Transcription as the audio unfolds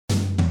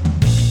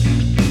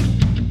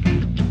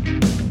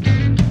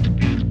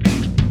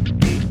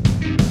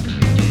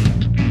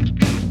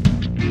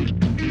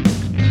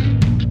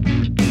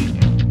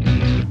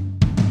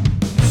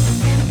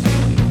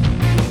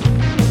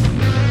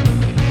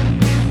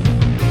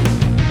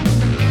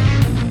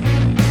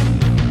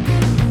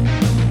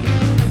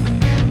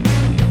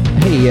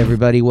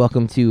everybody.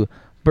 Welcome to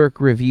Burke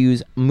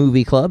Reviews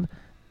Movie Club.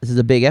 This is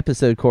a big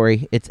episode,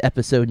 Corey. It's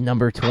episode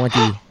number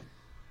 20.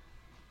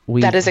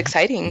 That is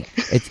exciting.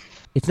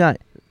 It's not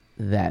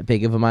that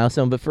big of a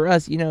milestone, but for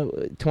us,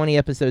 20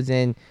 episodes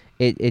in,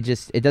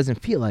 it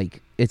doesn't feel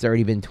like it's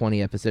already been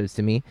 20 episodes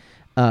to me.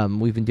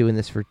 We've been doing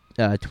this for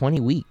 20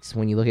 weeks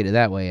when you look at it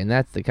that way, and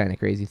that's the kind of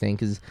crazy thing,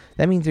 because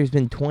that means there's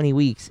been 20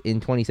 weeks in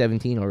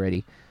 2017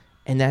 already,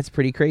 and that's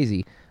pretty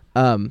crazy.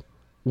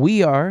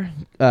 We are,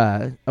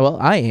 I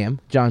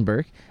am John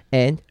Burke,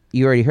 and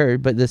you already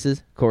heard, but this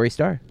is Corey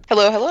Starr.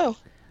 Hello.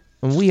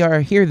 And we are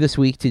here this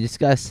week to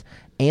discuss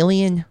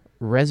Alien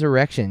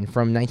Resurrection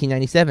from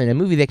 1997, a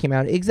movie that came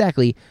out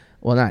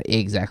not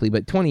exactly,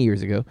 but 20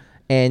 years ago.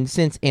 And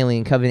since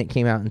Alien Covenant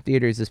came out in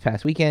theaters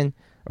this weekend,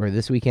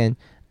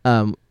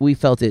 we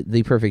felt it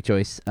the perfect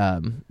choice,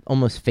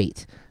 almost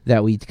fate,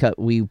 that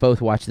we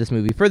both watched this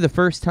movie for the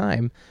first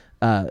time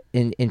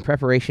in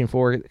preparation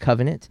for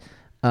Covenant,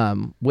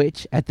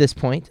 which at this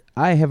point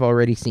I have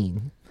already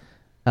seen.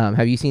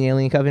 Have you seen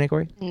Alien Covenant,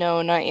 Corey?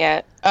 No, not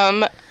yet.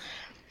 I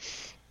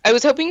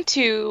was hoping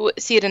to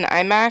see it in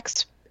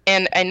IMAX,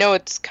 and I know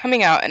it's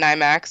coming out in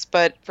IMAX,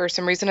 but for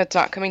some reason it's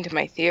not coming to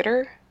my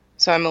theater,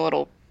 so I'm a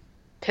little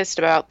pissed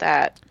about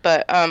that.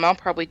 But I'll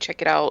probably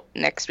check it out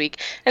next week,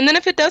 and then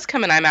if it does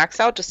come in IMAX,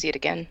 I'll just see it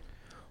again.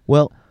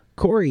 Well,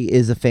 Corey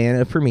is a fan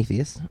of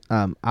Prometheus.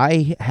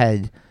 I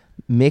had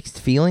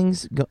mixed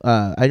feelings.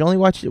 I'd only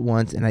watched it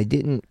once, and I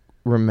didn't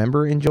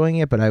remember enjoying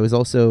it, but I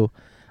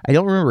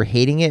don't remember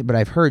hating it, but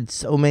I've heard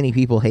so many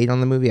people hate on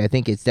the movie. I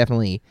think it's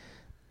definitely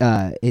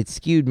it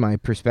skewed my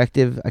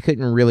perspective. I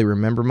couldn't really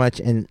remember much,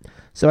 and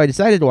so I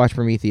decided to watch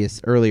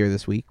Prometheus earlier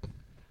this week.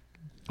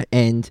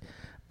 And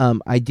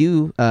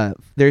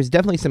there's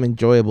definitely some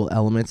enjoyable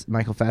elements,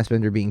 Michael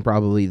Fassbender being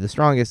probably the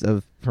strongest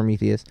of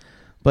Prometheus,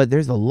 but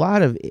there's a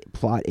lot of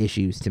plot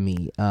issues to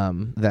me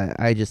that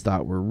I just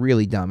thought were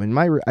really dumb. And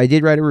I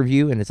did write a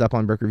review, and it's up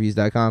on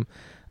BurkeReviews.com.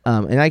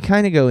 And I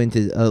kind of go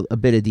into a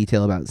bit of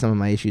detail about some of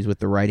my issues with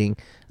the writing.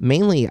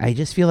 Mainly, I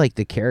just feel like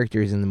the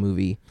characters in the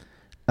movie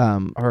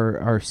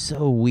are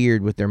so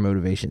weird with their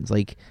motivations.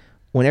 Like,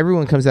 when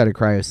everyone comes out of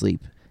cryosleep,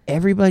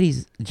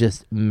 everybody's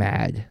just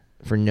mad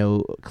for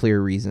no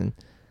clear reason.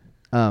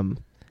 And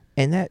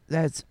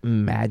that's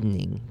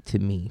maddening to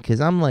me, because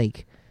I'm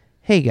like,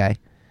 hey, guy,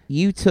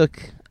 you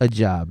took a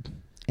job,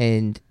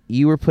 and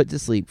you were put to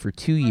sleep for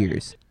 2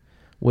 years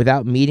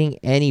without meeting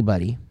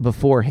anybody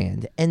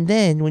beforehand. And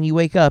then when you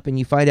wake up and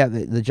you find out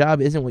that the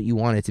job isn't what you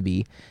want it to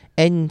be,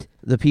 and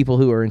the people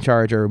who are in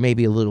charge are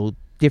maybe a little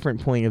different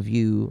point of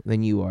view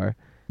than you are,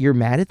 you're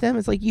mad at them?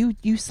 It's like,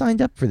 you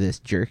signed up for this,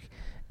 jerk.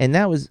 And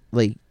that was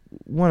like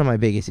one of my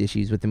biggest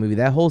issues with the movie.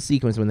 That whole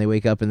sequence when they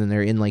wake up and then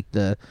they're in like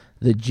the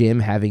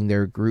gym having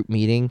their group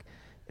meeting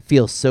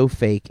feels so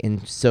fake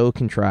and so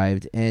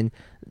contrived, and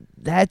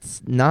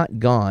that's not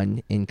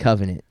gone in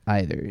Covenant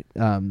either.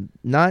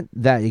 Not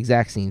that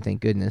exact scene, thank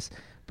goodness,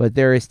 but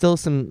there is still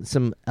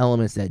some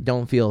elements that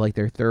don't feel like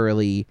they're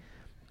thoroughly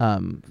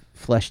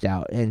fleshed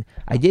out. And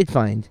I did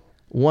find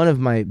one of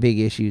my big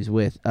issues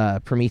with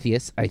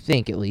Prometheus, I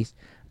think at least,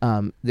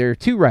 there are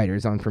two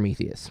writers on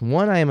Prometheus.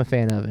 One I am a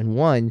fan of, and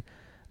one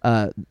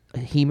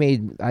he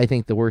made, I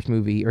think, he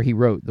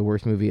wrote the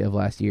worst movie of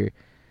last year.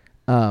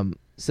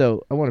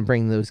 So I want to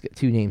bring those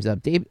two names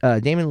up.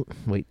 Damon.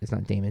 Wait, it's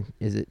not Damon.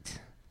 Is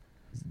it?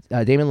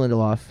 Damon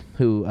Lindelof,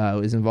 who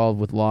is involved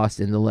with Lost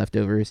and The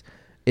Leftovers,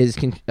 is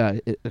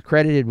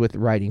credited with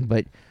writing.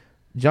 But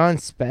John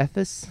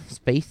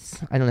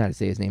Spaihts, I don't know how to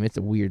say his name. It's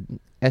a weird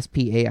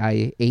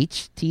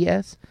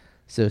Spaihts.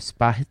 So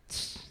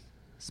Spaihts.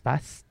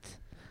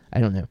 I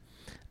don't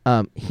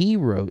know. He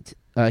wrote.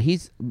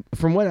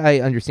 From what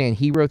I understand,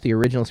 he wrote the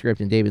original script,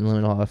 and David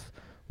Lindelof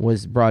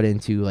was brought in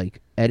to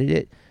like edit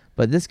it.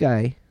 But this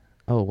guy,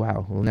 oh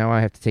wow, well now I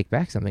have to take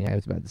back something I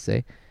was about to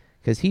say,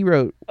 because he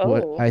wrote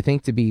what I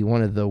think to be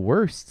one of the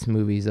worst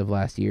movies of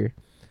last year,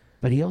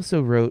 but he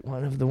also wrote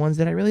one of the ones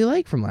that I really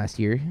like from last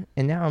year,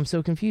 and now I'm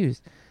so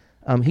confused.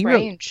 He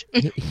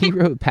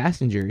wrote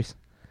Passengers,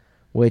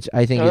 which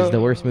I think is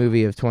the worst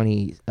movie of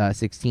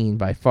 2016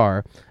 by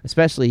far,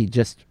 especially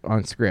just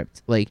on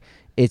script. Like,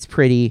 it's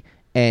pretty,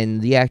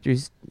 and the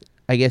actors,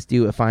 I guess,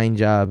 do a fine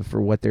job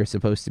for what they're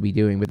supposed to be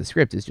doing, but the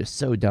script is just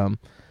so dumb.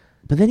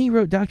 But then he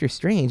wrote Doctor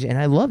Strange, and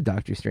I love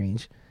Doctor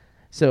Strange.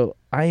 So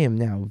I am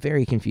now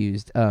very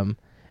confused and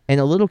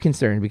a little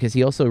concerned, because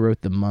he also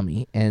wrote The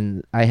Mummy,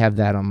 and I have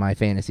that on my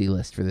fantasy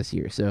list for this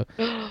year. So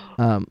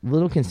a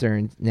little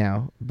concerned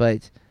now.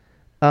 But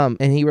and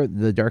he wrote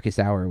The Darkest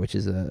Hour, which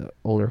is an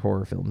older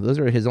horror film. Those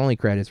are his only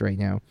credits right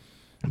now.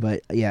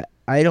 But yeah,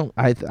 I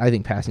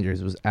think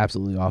Passengers was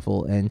absolutely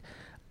awful. And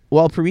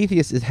while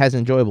Prometheus has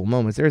enjoyable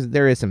moments,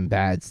 there is some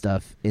bad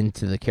stuff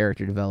into the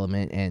character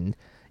development and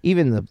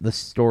even the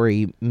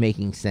story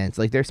making sense.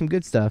 Like, there's some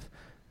good stuff,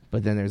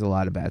 but then there's a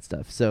lot of bad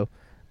stuff. So,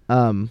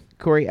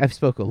 Corey, I've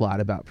spoke a lot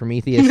about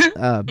Prometheus,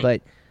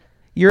 but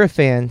you're a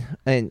fan,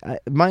 and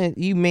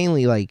you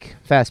mainly like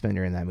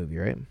Fassbender in that movie,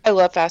 right? I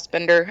love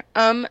Fassbender.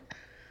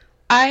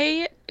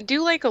 I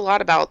do like a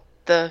lot about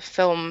the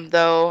film,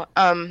 though.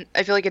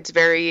 I feel like it's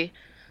very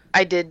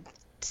I did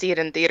see it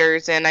in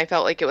theaters, and I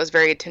felt like it was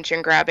very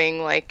attention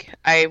grabbing. Like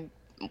I've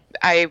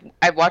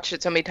watched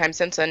it so many times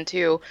since then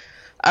too.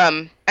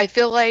 I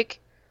feel like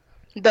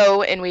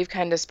though, and we've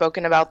kind of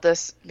spoken about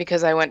this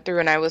because I went through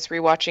and I was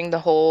rewatching the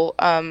whole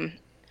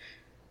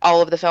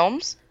all of the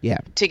films Yeah.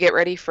 to get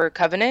ready for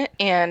Covenant,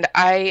 and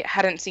I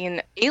hadn't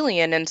seen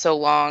Alien in so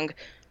long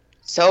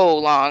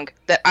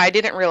that I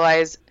didn't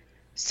realize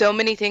so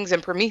many things in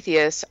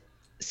Prometheus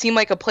seem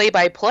like a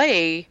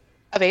play-by-play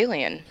of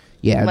Alien.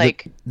 Yeah,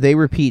 Like, they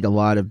repeat a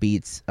lot of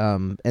beats,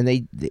 and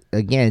they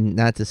again,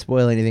 not to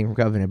spoil anything from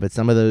Covenant, but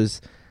some of those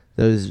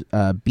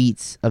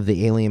beats of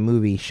the Alien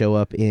movie show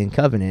up in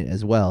Covenant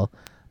as well.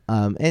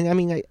 And I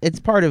mean, it's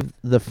part of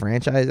the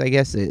franchise, I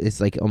guess. It's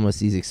like almost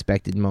these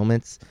expected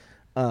moments.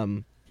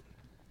 And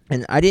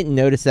I didn't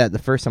notice that the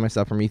first time I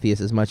saw Prometheus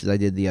as much as I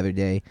did the other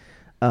day.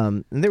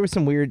 And there was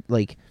some weird,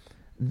 like,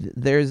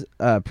 there's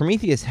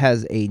Prometheus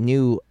has a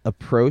new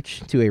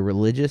approach to a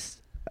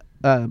religious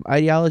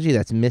ideology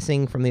that's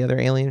missing from the other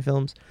Alien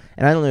films.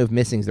 And I don't know if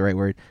missing is the right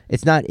word.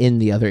 It's not in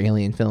the other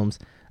Alien films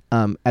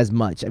as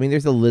much. I mean,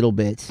 there's a little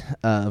bit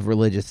of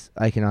religious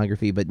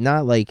iconography, but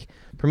not like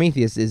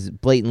Prometheus is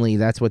blatantly,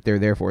 that's what they're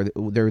there for.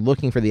 They're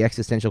looking for the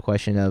existential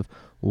question of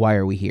why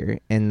are we here?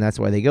 And that's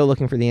why they go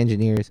looking for the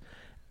engineers.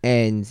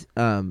 And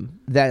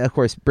that, of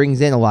course, brings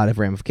in a lot of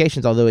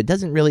ramifications, although it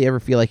doesn't really ever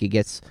feel like it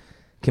gets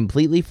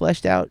completely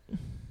fleshed out.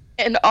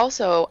 and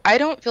also, I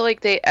don't feel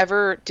like do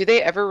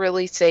they ever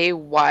really say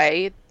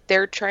why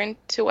they're trying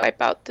to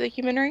wipe out the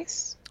human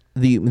race?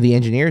 The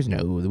engineers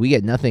know. We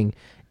get nothing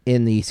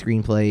in the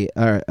screenplay,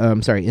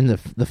 in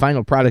the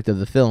final product of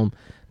the film.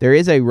 There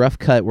is a rough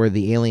cut where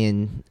the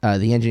alien,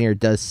 the engineer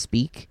does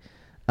speak.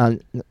 Man,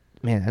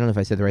 I don't know if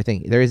I said the right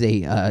thing. There is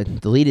a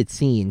deleted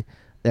scene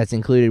that's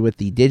included with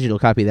the digital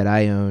copy that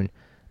I own,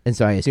 and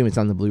so I assume it's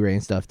on the Blu-ray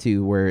and stuff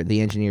too, where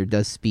the engineer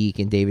does speak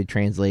and David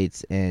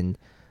translates, and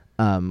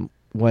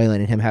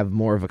Wayland and him have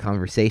more of a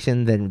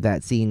conversation than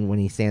that scene when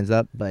he stands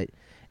up, but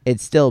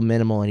it's still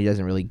minimal and he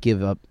doesn't really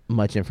give up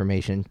much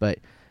information. But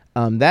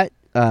that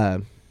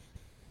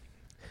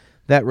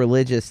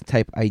religious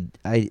type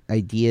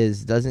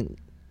ideas doesn't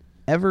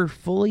ever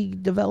fully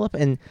develop,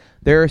 and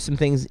there are some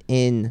things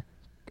in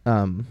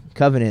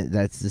Covenant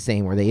that's the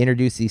same, where they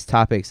introduce these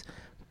topics,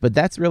 but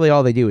that's really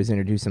all they do is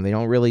introduce them. They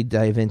don't really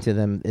dive into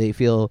them. They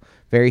feel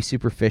very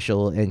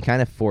superficial and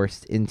kind of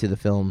forced into the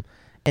film,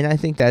 and I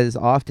think that is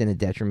often a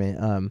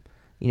detriment.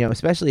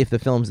 Especially if the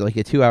film's like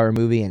a 2-hour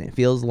movie and it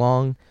feels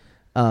long.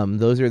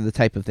 Those are the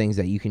type of things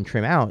that you can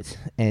trim out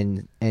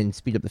and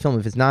speed up the film.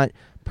 If it's not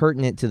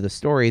pertinent to the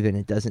story, then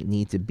it doesn't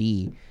need to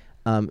be.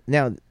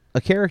 Now,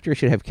 a character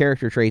should have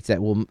character traits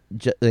that will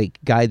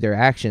guide their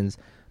actions.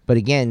 But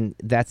again,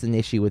 that's an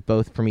issue with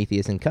both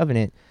Prometheus and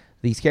Covenant.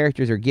 These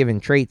characters are given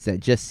traits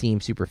that just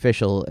seem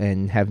superficial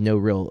and have no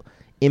real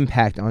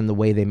impact on the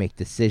way they make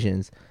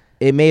decisions.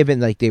 It may have been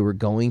like they were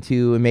going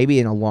to, and maybe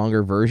in a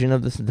longer version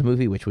of the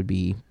movie, which would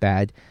be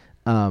bad.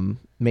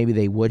 Maybe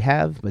they would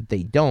have, but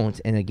they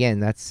don't. And again,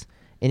 that's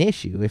an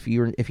issue. If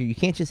you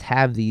can't just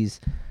have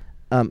these.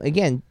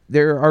 Again,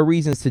 there are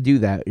reasons to do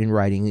that in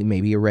writing.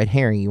 Maybe a red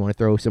herring, you want to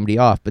throw somebody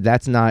off, but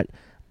that's not.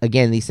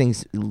 Again, these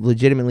things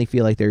legitimately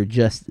feel like they're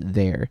just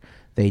there.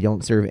 They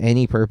don't serve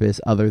any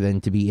purpose other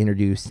than to be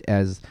introduced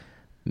as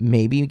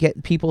maybe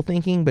get people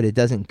thinking, but it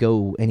doesn't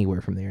go anywhere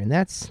from there, and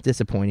that's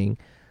disappointing.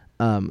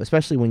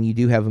 Especially when you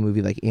do have a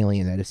movie like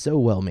Alien that is so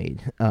well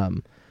made.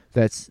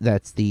 That's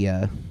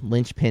the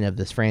linchpin of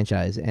this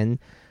franchise. And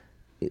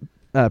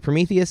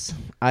Prometheus,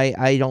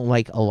 I don't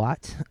like a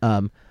lot.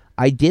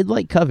 I did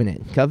like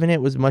Covenant.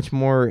 Covenant was much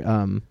more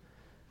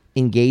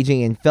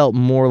engaging and felt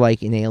more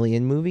like an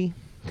Alien movie.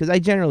 Because I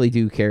generally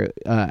do care.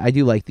 I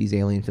do like these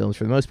Alien films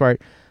for the most part.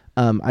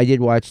 I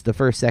did watch the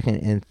first, second,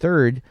 and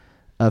third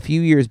a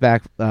few years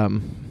back,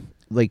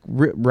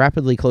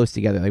 rapidly close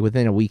together. Like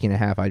within a week and a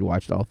half, I'd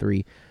watched all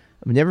three.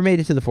 I never made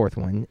it to the fourth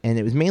one, and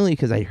it was mainly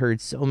because I heard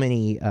so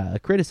many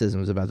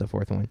criticisms about the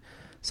fourth one.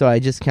 So I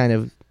just kind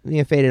of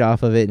faded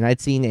off of it, and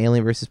I'd seen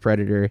Alien vs.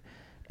 Predator,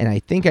 and I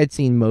think I'd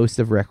seen most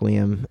of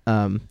Requiem,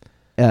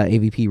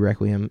 AVP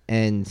Requiem,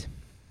 and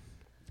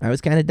I was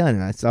kind of done.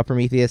 And I saw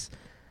Prometheus,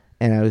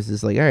 and I was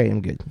just like, all right,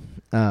 I'm good.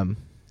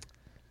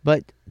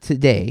 But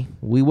today,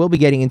 we will be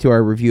getting into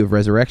our review of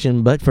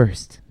Resurrection, but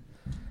first,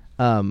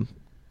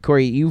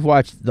 Corey, you've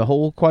watched the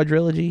whole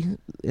quadrilogy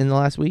in the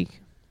last week?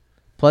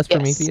 Plus Yes.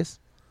 Prometheus?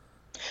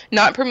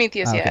 Not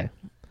Prometheus Okay. yet.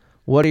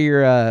 What are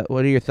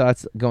your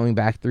thoughts going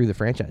back through the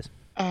franchise?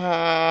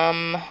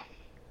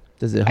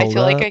 Does it I hold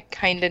feel up? like I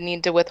kind of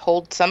need to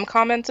withhold some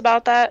comments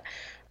about that,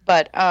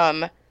 but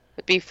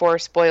before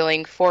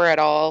spoiling 4 at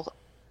all,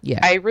 Yeah.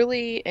 I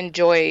really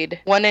enjoyed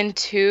 1 and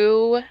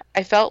 2.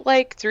 I felt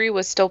like 3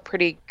 was still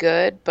pretty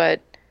good, but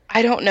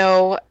I don't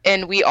know.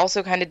 And we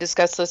also kind of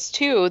discussed this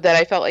too, that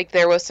I felt like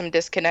there was some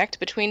disconnect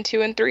between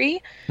 2 and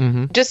 3.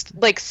 Mm-hmm. Just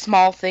like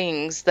small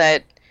things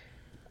that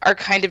are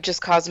kind of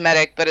just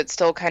cosmetic, but it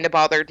still kind of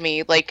bothered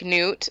me. Like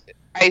Newt,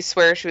 I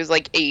swear she was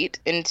like 8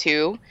 in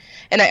 2.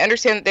 And I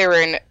understand that they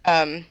were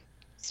in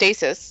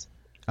stasis,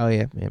 Oh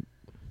yeah. Yeah.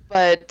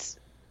 but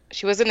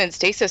she wasn't in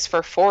stasis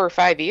for 4 or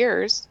 5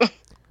 years.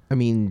 I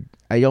mean,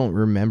 I don't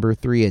remember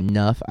 3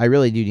 enough. I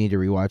really do need to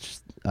rewatch.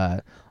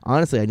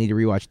 Honestly, I need to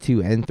rewatch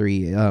 2 and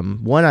 3.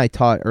 One I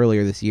taught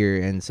earlier this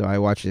year, and so I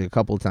watched it a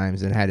couple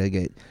times and had to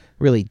get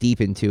really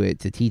deep into it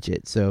to teach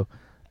it. So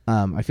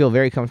I feel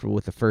very comfortable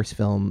with the first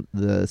film.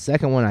 The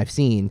second one I've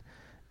seen,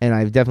 and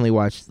I've definitely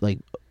watched like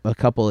a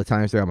couple of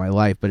times throughout my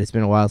life, but it's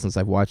been a while since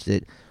I've watched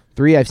it.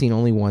 3 I've seen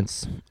only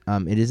once.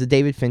 It is a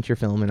David Fincher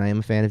film, and I am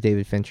a fan of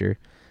David Fincher.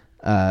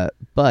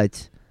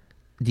 But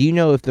do you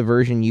know if the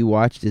version you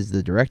watched is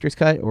the director's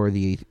cut or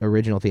the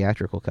original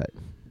theatrical cut?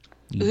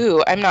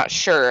 Ooh, I'm not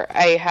sure.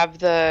 I have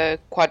the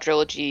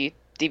quadrilogy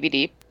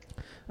DVD.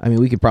 I mean,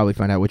 we could probably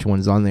find out which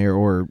one's on there,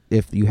 or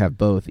if you have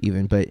both,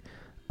 even. But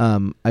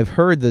I've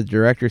heard the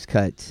director's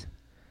cut.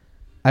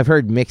 I've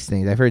heard mixed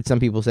things. I've heard some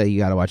people say you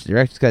got to watch the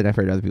director's cut, and I've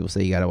heard other people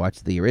say you got to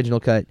watch the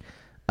original cut.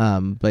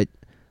 But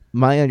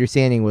my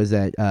understanding was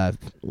that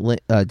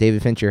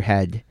David Fincher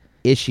had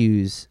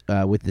issues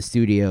with the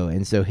studio,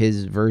 and so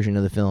his version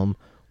of the film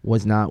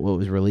was not what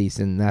was released,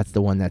 and that's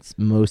the one that's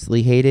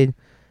mostly hated.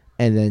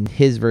 And then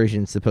his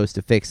version is supposed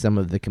to fix some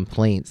of the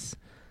complaints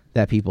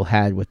that people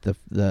had with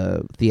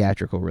the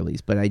theatrical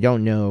release. But I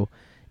don't know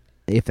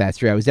if that's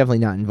true. I was definitely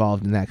not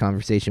involved in that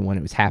conversation when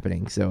it was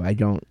happening, so I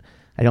don't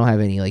have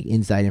any like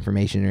inside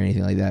information or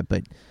anything like that.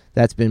 But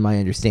that's been my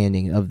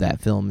understanding of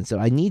that film, and so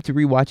I need to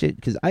rewatch it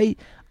because I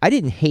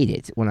didn't hate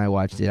it when I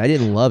watched it. I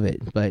didn't love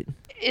it, but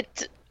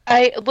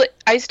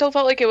I still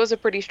felt like it was a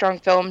pretty strong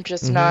film,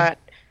 just not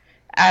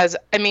as,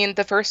 I mean,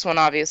 the first one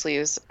obviously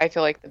is, I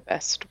feel like, the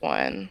best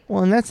one.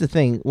 Well, and that's the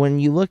thing. When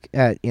you look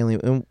at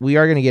Alien, and we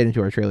are going to get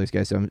into our trailers,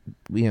 guys. So,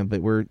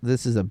 but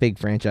this is a big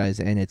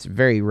franchise, and it's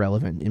very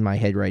relevant in my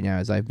head right now.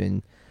 As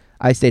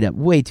I stayed up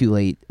way too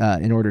late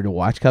in order to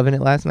watch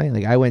Covenant last night.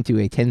 Like I went to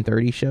a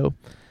 10:30 show,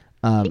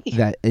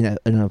 that in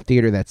a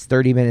theater that's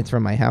 30 minutes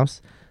from my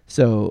house.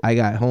 So I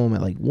got home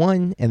at like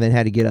 1, and then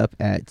had to get up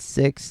at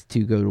 6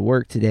 to go to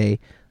work today.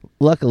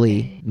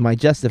 Luckily, my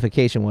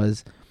justification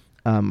was.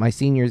 My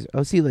seniors.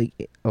 That's the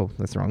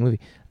wrong movie.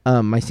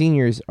 My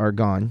seniors are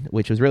gone,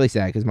 which was really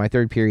sad because my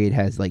third period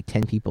has like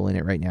 10 people in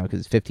it right now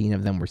because 15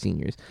 of them were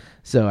seniors.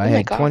 So I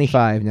had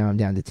 25. Now I'm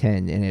down to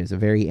 10, and it was a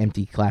very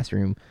empty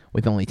classroom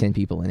with only 10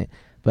 people in it.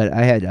 But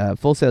I had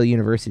Full Sail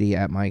University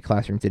at my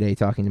classroom today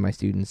talking to my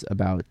students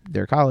about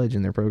their college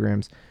and their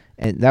programs.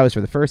 And that was for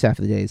the first half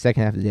of the day. The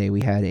second half of the day,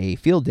 we had a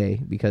field day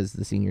because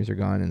the seniors are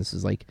gone, and this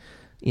is like,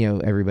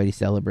 everybody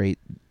celebrate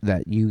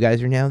that you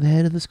guys are now the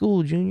head of the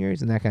school,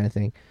 juniors, and that kind of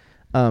thing.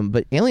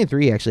 But Alien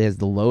 3 actually has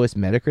the lowest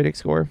Metacritic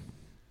score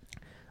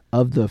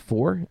of the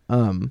four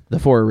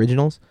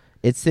originals.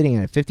 It's sitting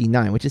at a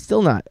 59, which is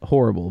still not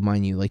horrible,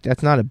 mind you. Like,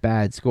 that's not a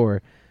bad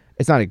score.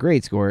 It's not a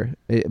great score,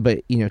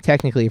 but,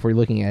 technically, if we're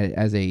looking at it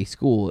as a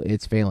school,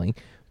 it's failing.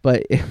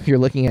 But if you're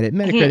looking at it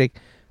Metacritic,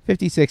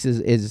 56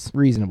 is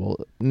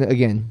reasonable.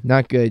 Again,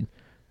 not good,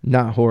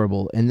 not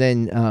horrible. And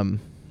then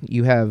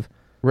you have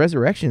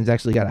Resurrection's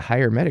actually got a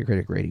higher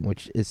Metacritic rating,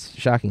 which is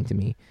shocking to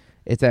me.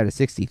 It's at a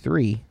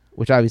 63,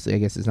 which obviously I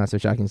guess is not so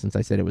shocking since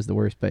I said it was the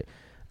worst, but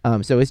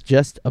so it's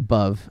just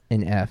above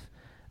an F.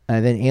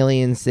 Then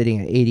Aliens sitting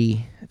at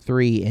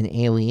 83, and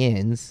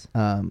Aliens,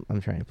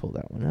 I'm trying to pull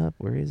that one up.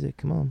 Where is it?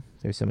 Come on.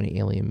 There's so many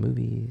Alien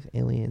movies.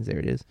 Aliens, there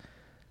it is.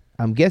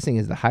 I'm guessing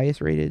is the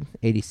highest rated,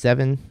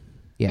 87.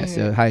 Yeah,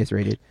 so highest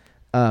rated.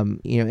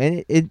 And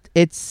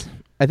it's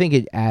I think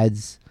it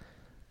adds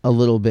a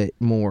little bit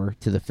more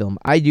to the film.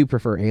 I do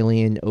prefer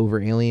Alien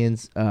over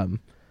Aliens.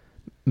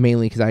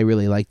 Mainly because I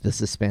really like the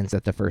suspense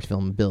that the first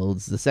film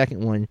builds. The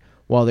second one,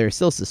 while there's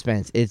still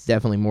suspense, it's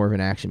definitely more of an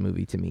action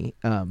movie to me.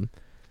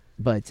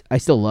 But I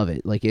still love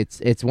it. Like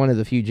it's one of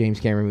the few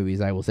James Cameron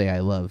movies I will say I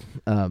love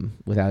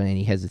without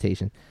any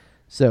hesitation.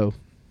 So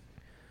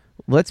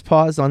let's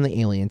pause on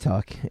the Alien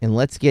talk and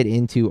let's get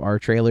into our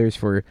trailers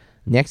for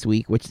next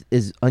week, which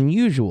is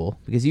unusual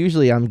because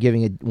usually I'm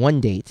giving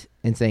one date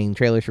and saying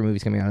trailers for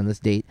movies coming out on this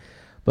date.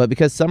 But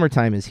because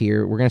summertime is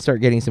here, we're going to start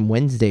getting some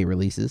Wednesday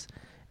releases.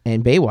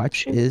 And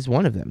Baywatch is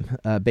one of them.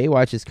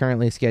 Baywatch is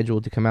currently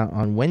scheduled to come out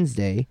on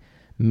Wednesday,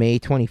 May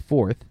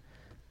 24th,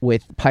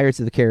 with Pirates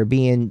of the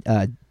Caribbean,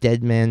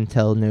 Dead Men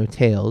Tell No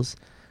Tales,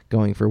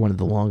 going for one of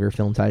the longer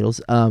film titles,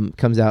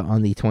 comes out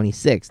on the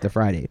 26th, the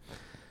Friday.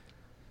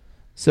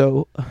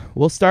 So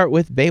we'll start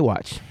with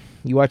Baywatch.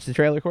 You watched the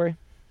trailer, Corey?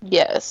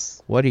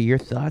 Yes. What are your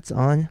thoughts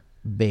on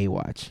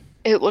Baywatch?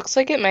 It looks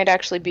like it might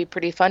actually be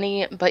pretty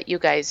funny, but you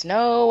guys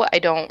know I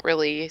don't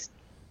really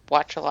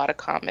watch a lot of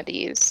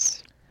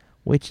comedies.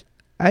 Which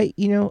I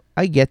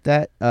get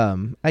that.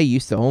 I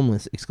used to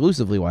almost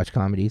exclusively watch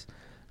comedies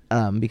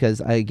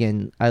because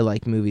I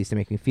like movies to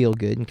make me feel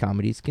good, and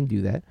comedies can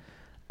do that.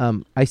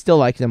 I still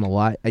like them a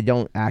lot. I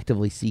don't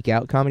actively seek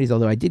out comedies,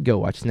 although I did go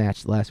watch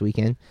Snatch last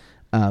weekend.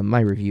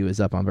 My review is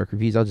up on Book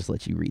Reviews. I'll just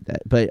let you read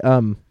that. But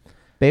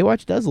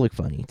Baywatch does look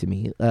funny to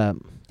me.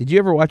 Did you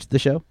ever watch the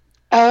show?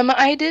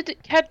 I did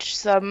catch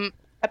some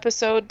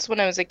episodes when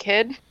I was a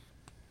kid,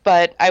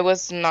 but I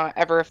was not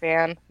ever a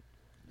fan.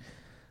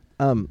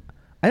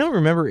 I don't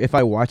remember if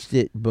I watched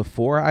it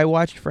before I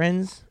watched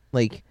Friends.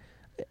 Like,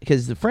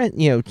 because the friend,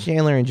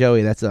 Chandler and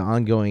Joey, that's an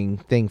ongoing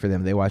thing for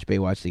them. They watch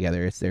Baywatch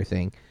together. It's their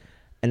thing.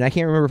 And I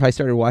can't remember if I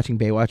started watching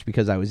Baywatch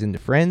because I was into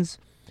Friends,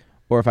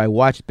 or if I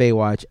watched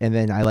Baywatch and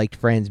then I liked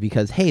Friends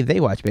because, hey, they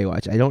watch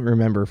Baywatch. I don't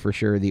remember for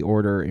sure the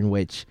order in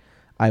which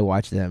I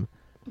watched them.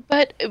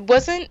 But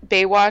wasn't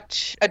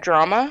Baywatch a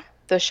drama,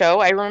 the show?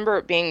 I remember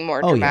it being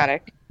more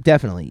dramatic. Yeah,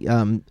 definitely.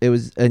 It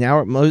was an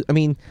hour.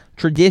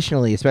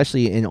 Traditionally,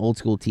 especially in old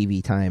school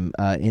TV time,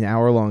 an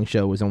hour-long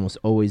show was almost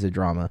always a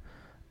drama.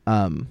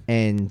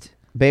 And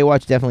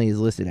Baywatch definitely is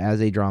listed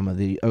as a drama,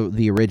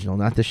 the original,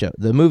 not the show.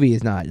 The movie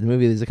is not. The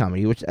movie is a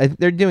comedy, which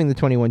they're doing the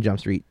 21 Jump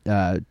Street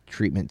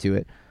treatment to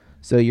it.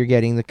 So you're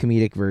getting the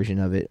comedic version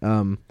of it.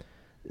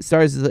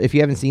 Stars, if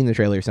you haven't seen the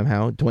trailer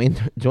somehow,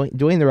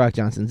 Dwayne The Rock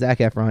Johnson, Zac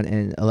Efron,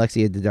 and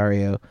Alexia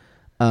Daddario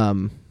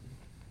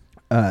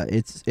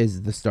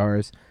is the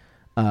stars.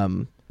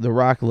 The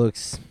Rock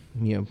looks,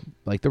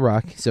 like The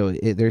Rock, so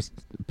there's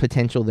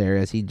potential there,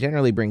 as he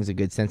generally brings a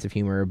good sense of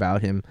humor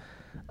about him.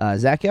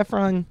 Zac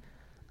Efron,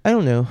 I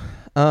don't know.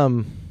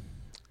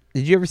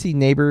 Did you ever see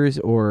Neighbors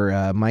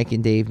or Mike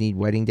and Dave Need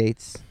Wedding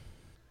Dates?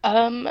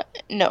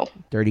 No.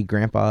 Dirty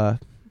Grandpa.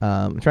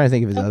 I'm trying to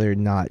think of his other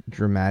not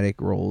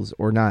dramatic roles,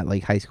 or not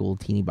like high school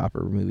teeny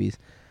bopper movies.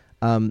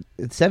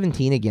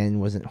 17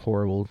 again wasn't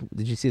horrible.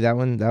 Did you see that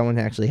one? That one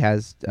actually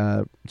has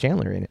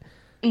Chandler in it.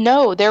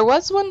 No, there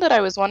was one that I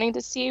was wanting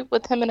to see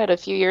with him in it a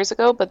few years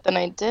ago, but then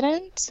I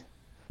didn't.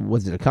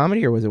 Was it a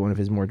comedy or was it one of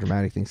his more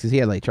dramatic things? Because he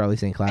had like Charlie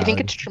St. Cloud. I think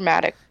it's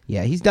dramatic.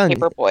 Yeah, he's done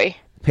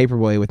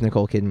Paperboy with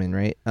Nicole Kidman,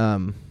 right?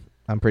 I'm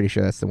pretty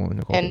sure that's the one with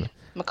Nicole Kidman.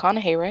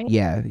 McConaughey, right?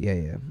 Yeah.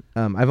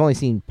 I've only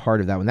seen part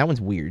of that one. That one's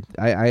weird.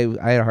 I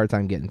had a hard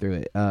time getting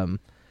through it.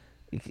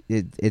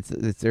 It's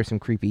there's some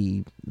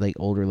creepy like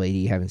older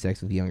lady having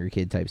sex with a younger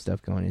kid type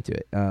stuff going into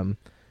it.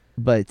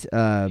 But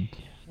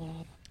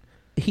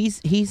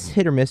he's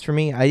hit or miss for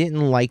me. I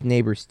didn't like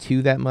Neighbors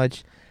 2 that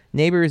much.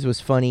 Neighbors was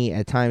funny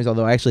at times,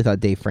 although I actually thought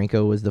Dave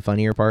Franco was the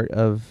funnier part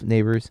of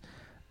Neighbors,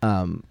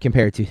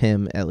 compared to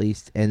him at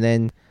least. And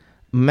then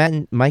Matt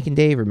and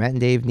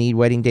Dave Need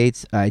Wedding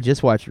Dates, I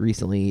just watched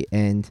recently,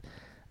 and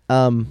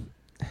I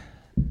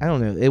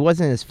don't know, it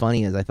wasn't as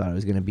funny as I thought it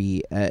was going to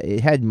be.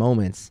 It had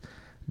moments,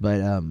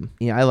 but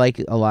I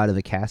like a lot of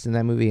the cast in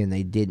that movie, and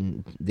they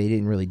didn't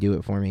really do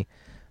it for me.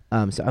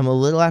 So I'm a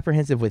little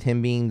apprehensive with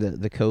him being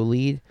the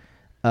co-lead,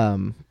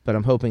 but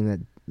I'm hoping that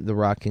The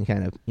Rock can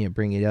kind of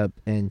bring it up.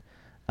 And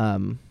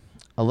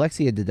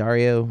Alexia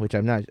Daddario, which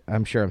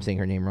I'm sure I'm saying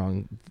her name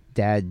wrong,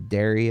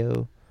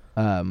 Daddario.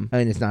 And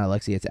it's not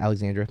Alexia, it's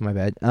Alexandra, my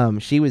bad.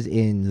 She was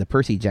in the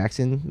Percy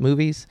Jackson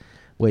movies,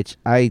 which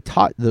I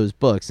taught those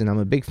books, and I'm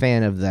a big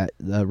fan of that.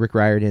 Rick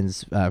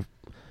Riordan's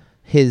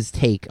his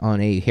take on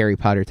a Harry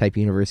Potter type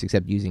universe,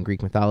 except using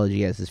Greek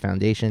mythology as his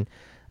foundation.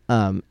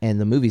 And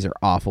the movies are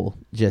awful,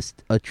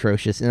 just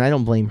atrocious, and I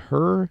don't blame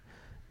her.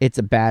 It's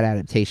a bad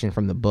adaptation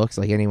from the books.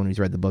 Like, anyone who's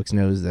read the books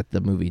knows that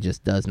the movie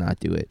just does not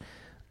do it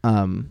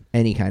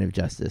any kind of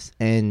justice.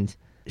 And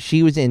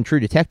she was in True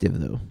Detective,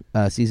 though.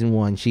 Season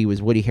 1, she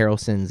was Woody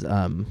Harrelson's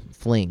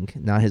fling,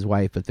 not his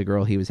wife, but the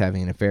girl he was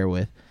having an affair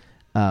with.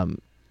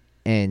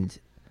 And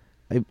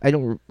I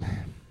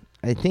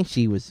think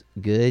she was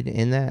good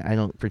in that. I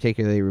don't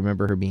particularly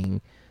remember her being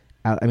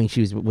out. I mean,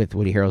 she was with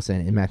Woody Harrelson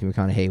and Matthew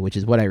McConaughey, which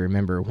is what I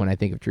remember when I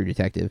think of True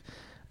Detective.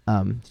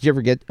 Did you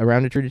ever get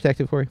around to True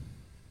Detective, Corey?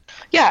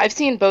 Yeah, I've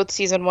seen both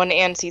season 1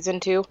 and season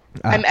 2.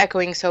 I'm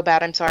echoing so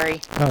bad, I'm sorry.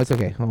 Oh, it's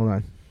okay. Hold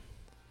on.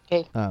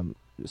 Okay.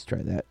 Let's try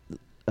that.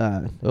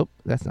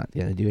 That's not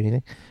going to do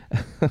anything.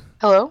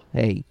 Hello?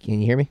 Hey, can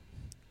you hear me?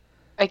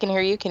 I can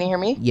hear you. Can you hear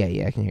me?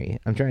 Yeah, I can hear you.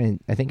 I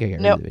think I got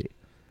rid of the video.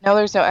 No,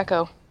 there's no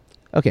echo.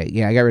 Okay,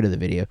 yeah, I got rid of the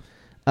video.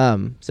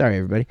 Sorry,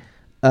 everybody.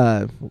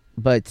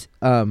 But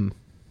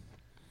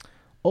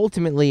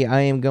ultimately,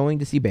 I am going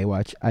to see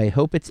Baywatch. I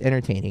hope it's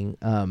entertaining.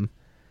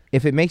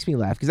 If it makes me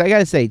laugh, because I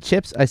gotta say,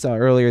 Chips I saw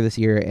earlier this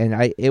year,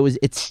 and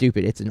it's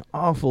stupid. It's an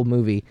awful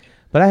movie,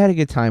 but I had a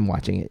good time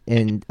watching it,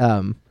 and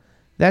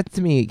that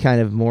to me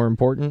kind of more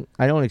important.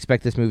 I don't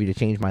expect this movie to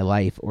change my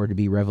life or to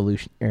be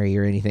revolutionary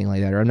or anything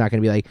like that. Or I'm not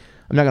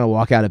gonna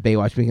walk out of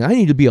Baywatch being, I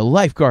need to be a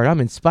lifeguard.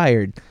 I'm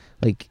inspired.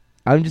 Like,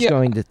 I'm just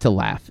going to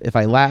laugh. If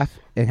I laugh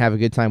and have a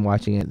good time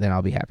watching it, then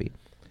I'll be happy.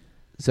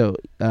 So,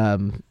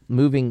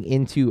 moving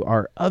into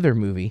our other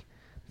movie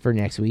for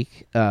next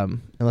week,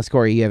 unless,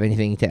 Corey, you have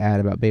anything to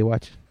add about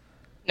Baywatch?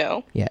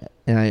 No. Yeah,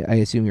 and I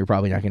assume you're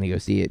probably not going to go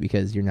see it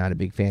because you're not a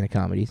big fan of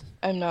comedies.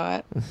 I'm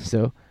not.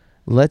 So,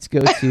 let's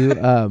go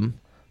to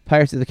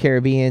Pirates of the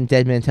Caribbean,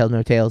 Dead Men Tell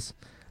No Tales.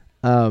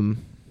 What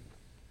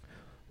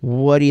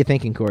are you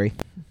thinking, Corey?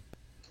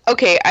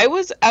 Okay,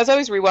 as I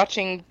was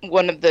rewatching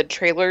one of the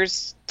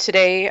trailers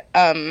today,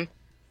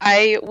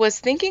 I was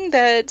thinking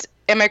that,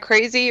 am I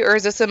crazy, or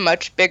is this a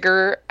much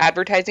bigger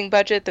advertising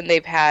budget than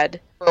they've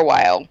had for a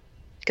while?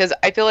 Because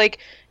I feel like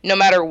no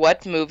matter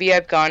what movie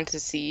I've gone to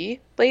see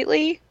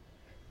lately,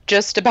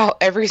 just about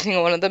every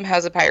single one of them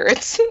has a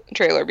Pirates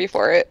trailer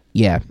before it.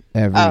 Yeah,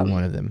 every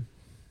one of them.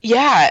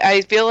 Yeah,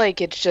 I feel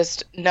like it's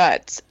just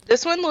nuts.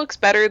 This one looks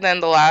better than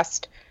the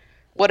last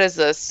what is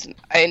this?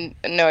 I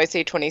know I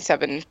say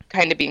 27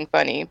 kind of being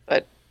funny,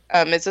 but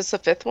is this the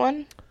fifth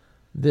one?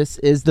 This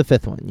is the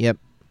fifth one. Yep.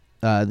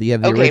 You have the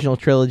Okay. original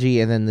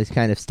trilogy, and then this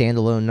kind of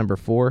standalone number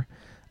 4.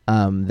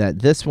 That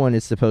this one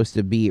is supposed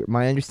to be.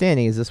 My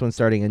understanding is this one's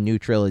starting a new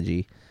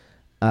trilogy.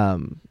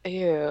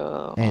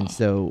 Ew. And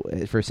so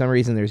for some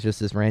reason, there's just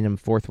this random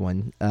fourth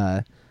one.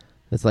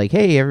 That's like,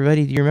 hey,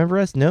 everybody, do you remember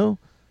us? No.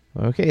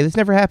 Okay, this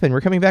never happened.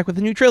 We're coming back with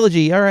a new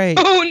trilogy. All right.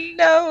 Oh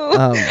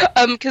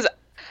no. Because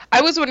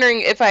I was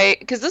wondering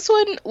because this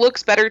one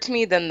looks better to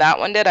me than that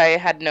one did. I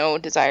had no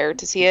desire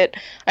to see it.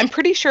 I'm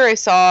pretty sure I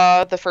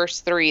saw the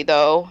first 3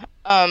 though.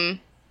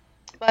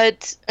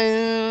 But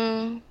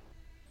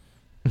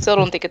still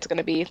don't think it's going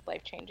to be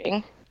life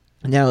changing.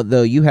 Now,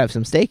 though, you have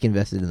some stake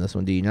invested in this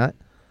one, do you not?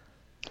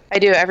 I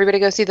do. Everybody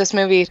go see this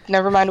movie.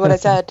 Never mind what I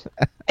said.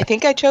 I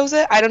think I chose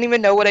it. I don't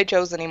even know what I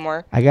chose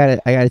anymore. I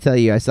gotta tell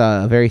you, I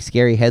saw a very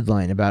scary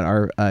headline about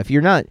our. If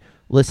you're not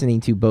listening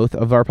to both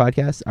of our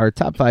podcasts, our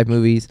top 5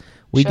 movies,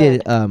 we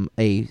did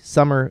a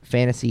summer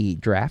fantasy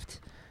draft,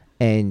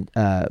 and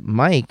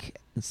Mike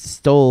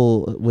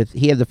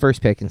he had the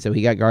first pick, and so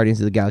he got Guardians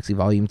of the Galaxy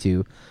Volume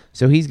 2.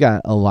 So he's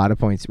got a lot of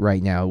points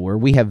right now, where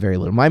we have very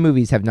little. My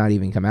movies have not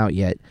even come out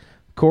yet.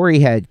 Corey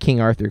had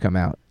King Arthur come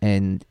out,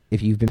 and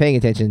if you've been paying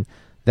attention,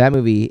 that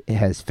movie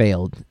has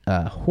failed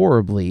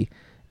horribly,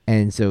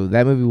 and so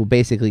that movie will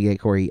basically get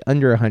Corey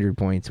under 100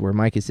 points, where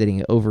Mike is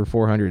sitting at over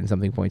 400 and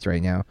something points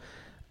right now.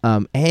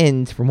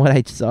 And from what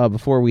I saw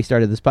before we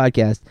started this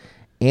podcast,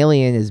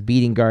 Alien is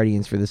beating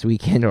Guardians for this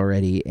weekend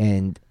already,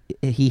 and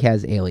he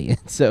has Alien.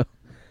 So,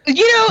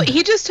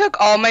 he just took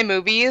all my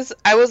movies.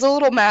 I was a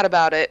little mad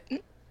about it.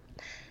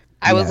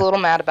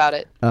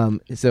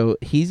 So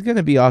he's going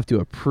to be off to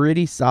a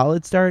pretty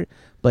solid start,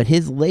 but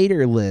his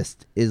later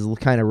list is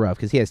kind of rough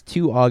because he has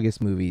 2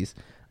 August movies,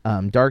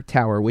 Dark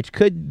Tower, which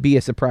could be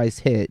a surprise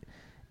hit,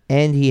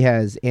 and he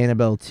has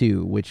Annabelle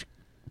 2, which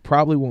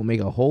probably won't make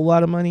a whole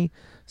lot of money.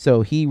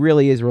 So he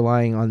really is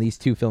relying on these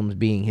 2 films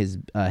being his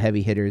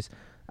heavy hitters.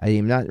 I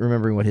am not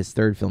remembering what his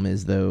third film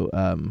is, though.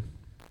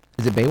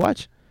 Is it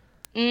Baywatch?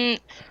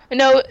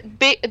 No,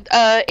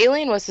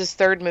 Alien was his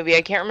third movie.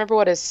 I can't remember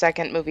what his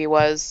second movie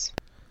was.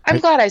 I'm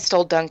glad I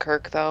stole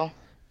Dunkirk, though.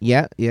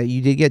 Yeah,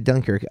 you did get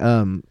Dunkirk.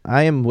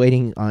 I am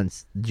waiting on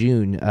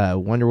June.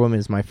 Wonder Woman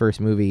is my first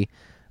movie,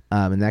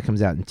 and that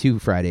comes out in 2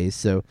 Fridays.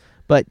 So,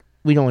 but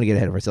we don't want to get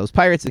ahead of ourselves.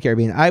 Pirates of the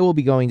Caribbean, I will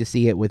be going to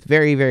see it with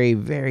very, very,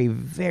 very,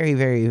 very,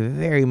 very,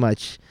 very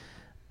much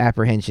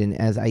apprehension,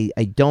 as I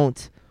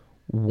don't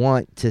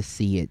want to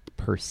see it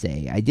per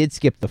se. I did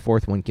skip the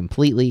 4th one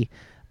completely.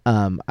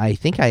 I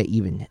think I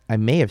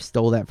may have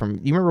stole that from.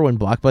 You remember when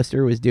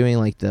Blockbuster was doing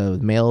like the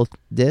mail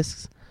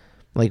discs,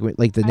 like the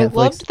Netflix? I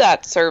loved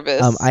that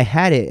service. I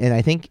had it, and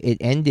I think it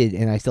ended,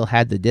 and I still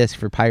had the disc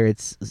for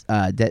Pirates.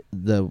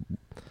 The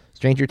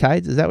Stranger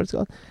Tides, is that what it's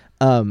called?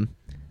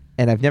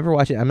 And I've never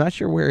watched it. I'm not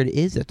sure where it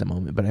is at the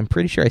moment, but I'm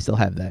pretty sure I still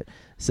have that.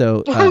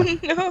 So,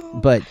 no.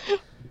 But,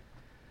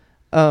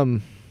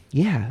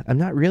 yeah, I'm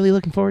not really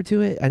looking forward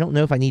to it. I don't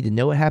know if I need to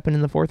know what happened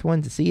in the 4th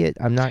one to see it.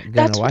 I'm not gonna watch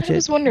it. That's what I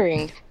was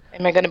wondering.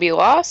 Am I going to be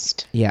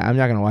lost? Yeah, I'm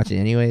not going to watch it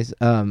anyways,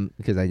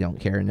 because I don't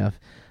care enough.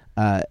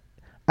 I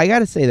got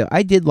to say, though,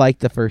 I did like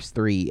the first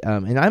 3,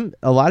 and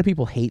a lot of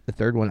people hate the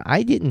 3rd one.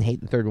 I didn't hate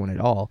the 3rd one at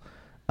all.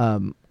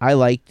 I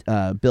liked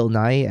Bill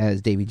Nye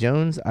as Davy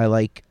Jones. I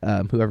like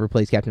whoever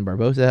plays Captain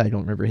Barbossa. I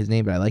don't remember his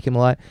name, but I like him a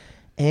lot.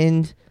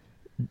 And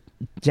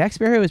Jack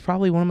Sparrow is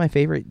probably one of my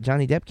favorite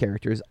Johnny Depp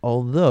characters,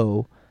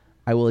 although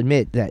I will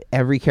admit that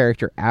every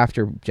character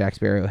after Jack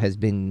Sparrow has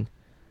been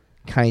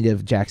kind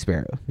of Jack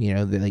Sparrow.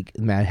 Like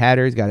Mad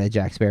Hatter's got a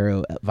Jack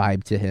Sparrow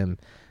vibe to him.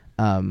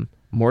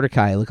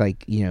 Mordecai looked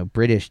like,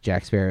 British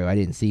Jack Sparrow. I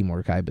didn't see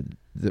Mordecai,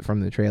 but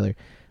from the trailer,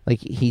 like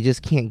he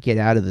just can't get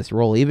out of this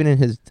role. Even in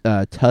his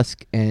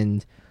Tusk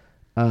and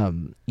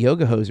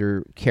Yoga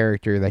Hoser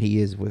character that he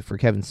is for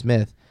Kevin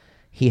Smith,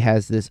 he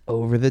has this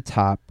over the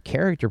top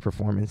character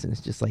performance, and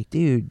it's just like,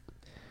 dude,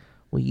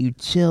 will you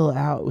chill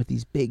out with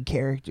these big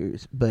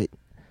characters? But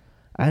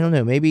I don't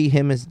know. Maybe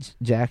him as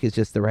Jack is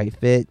just the right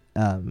fit.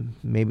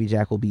 Maybe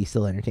Jack will be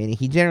still entertaining.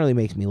 He generally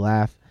makes me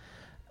laugh.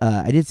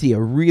 I did see a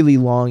really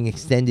long,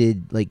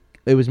 extended,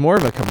 it was more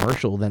of a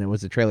commercial than it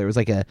was a trailer. It was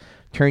like a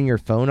turn your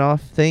phone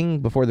off thing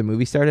before the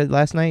movie started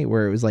last night,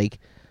 where it was like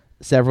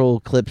several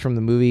clips from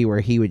the movie where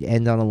he would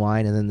end on a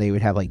line, and then they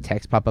would have like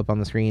text pop up on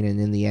the screen, and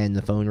in the end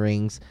the phone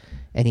rings,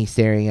 and he's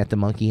staring at the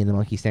monkey, and the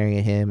monkey staring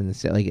at him, and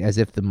it's like as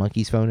if the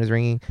monkey's phone is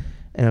ringing.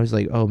 And I was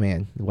like, oh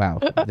man, wow,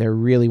 they're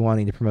really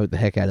wanting to promote the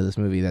heck out of this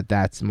movie.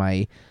 That's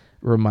my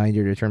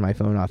reminder to turn my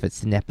phone off at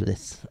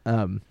Cinepolis.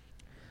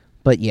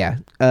 But yeah,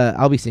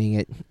 I'll be seeing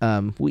it.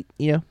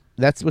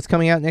 That's what's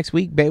coming out next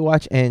week: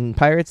 Baywatch and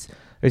Pirates.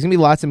 There's gonna be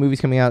lots of movies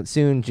coming out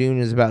soon. June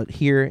is about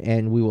here,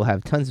 and we will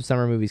have tons of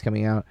summer movies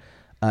coming out.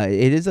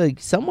 It is a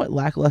somewhat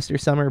lackluster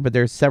summer, but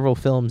there's several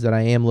films that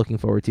I am looking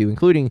forward to,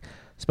 including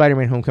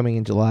Spider-Man: Homecoming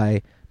in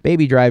July,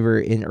 Baby Driver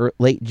in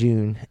late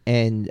June,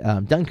 and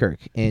Dunkirk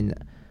in,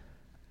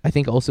 I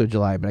think, also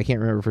July, but I can't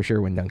remember for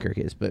sure when Dunkirk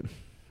is. But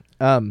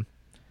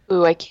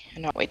ooh, I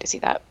cannot wait to see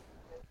that.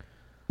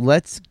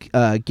 let's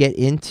get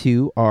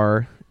into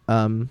our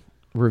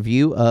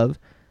review of.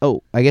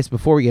 Oh, I guess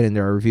before we get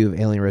into our review of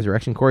Alien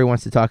Resurrection, Corey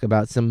wants to talk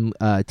about some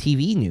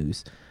TV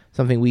news,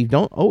 something we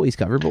don't always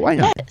cover, but why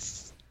not?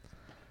 Yes.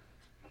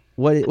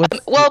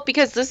 Well,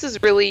 because this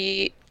is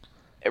really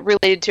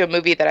related to a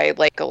movie that I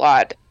like a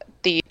lot,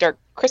 The Dark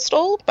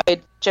Crystal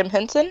by Jim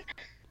Henson.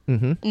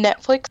 Mm-hmm.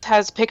 Netflix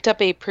has picked up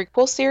a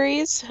prequel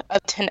series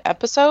of 10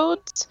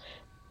 episodes.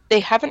 They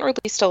haven't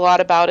released a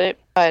lot about it,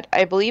 but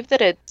I believe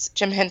that it's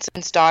Jim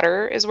Henson's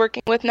daughter is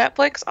working with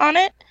Netflix on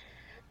it.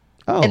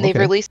 Oh, and they've okay.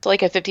 released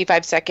like a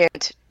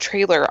 55-second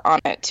trailer on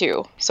it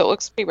too, so it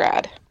looks pretty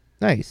rad.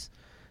 Nice.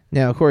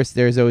 Now, of course,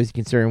 there's always a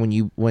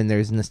concern when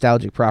there's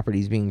nostalgic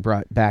properties being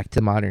brought back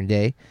to modern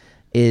day,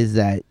 is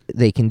that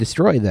they can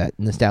destroy that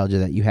nostalgia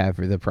that you have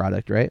for the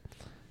product, right?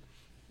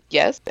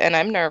 Yes, and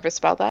I'm nervous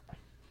about that.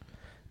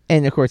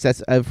 And of course,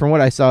 that's from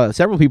what I saw.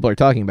 Several people are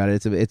talking about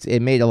it.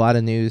 It made a lot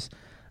of news.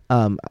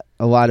 A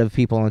lot of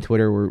people on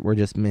Twitter were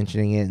just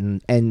mentioning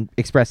it and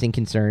expressing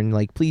concern,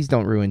 like, please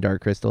don't ruin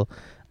Dark Crystal.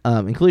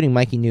 Including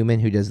Mikey Newman,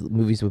 who does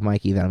movies with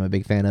Mikey that I'm a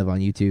big fan of on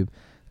YouTube.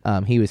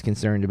 He was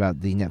concerned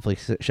about the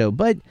Netflix show.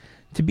 But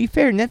to be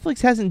fair, Netflix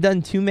hasn't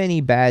done too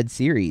many bad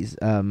series.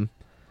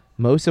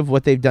 Most of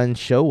what they've done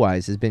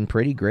show-wise has been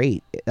pretty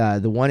great.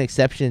 The one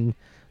exception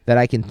that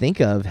I can think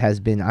of has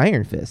been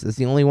Iron Fist. It's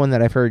the only one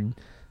that I've heard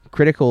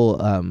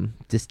critical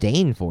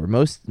disdain for.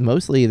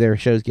 Mostly their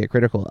shows get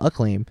critical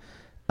acclaim,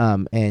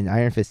 and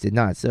Iron Fist did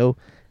not. So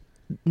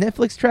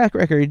Netflix track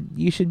record,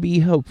 you should be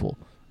hopeful.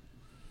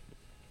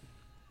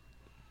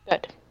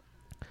 Good.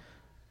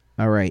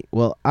 All right.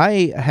 Well,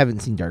 I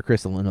haven't seen Dark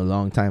Crystal in a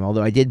long time,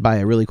 although I did buy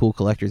a really cool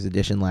collector's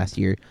edition last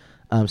year.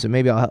 So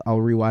maybe I'll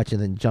rewatch and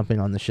then jump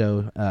in on the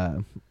show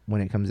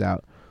when it comes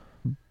out.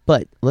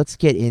 But let's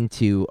get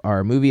into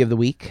our movie of the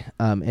week,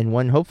 and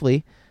one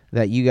hopefully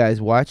that you guys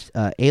watched,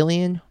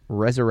 Alien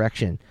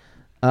Resurrection.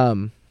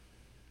 But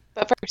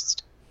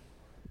first,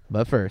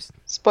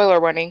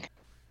 spoiler warning.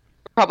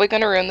 We're probably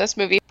going to ruin this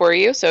movie for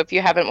you, so if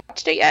you haven't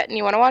watched it yet and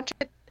you want to watch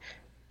it,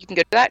 you can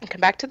go to that and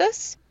come back to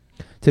this.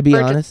 To be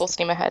honest, full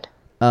steam ahead.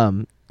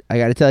 I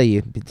got to tell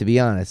you, to be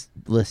honest,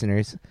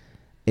 listeners,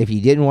 if you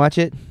didn't watch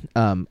it,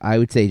 I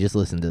would say just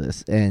listen to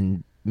this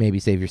and maybe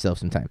save yourself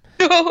some time.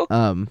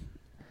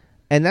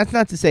 And that's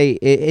not to say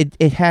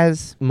it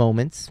has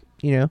moments,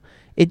 you know.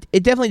 It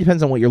definitely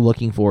depends on what you're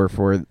looking for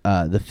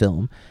the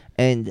film.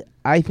 And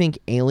I think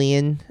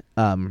Alien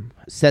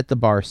set the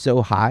bar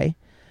so high,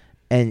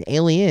 and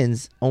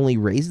Aliens only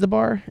raised the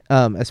bar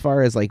as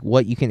far as like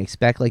what you can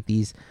expect. Like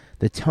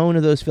the tone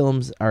of those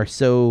films are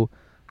so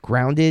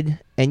grounded,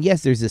 and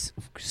yes, there's this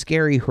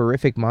scary,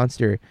 horrific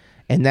monster,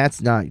 and that's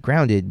not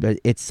grounded, but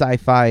it's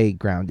sci-fi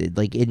grounded.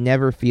 Like, it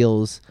never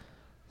feels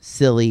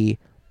silly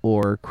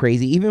or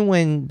crazy. Even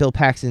when Bill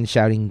Paxton's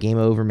shouting "Game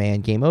over,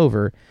 man, game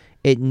over,"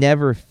 it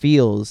never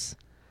feels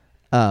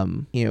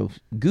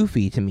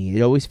goofy to me.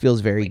 It always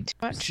feels very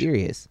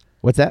serious.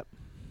 What's that?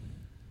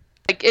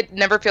 Like, it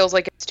never feels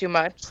like it's too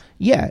much.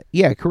 Yeah,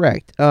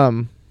 correct.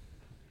 And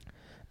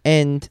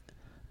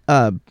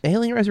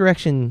Alien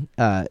Resurrection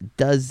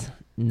does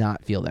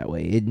not feel that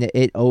way.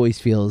 It always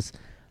feels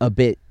a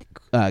bit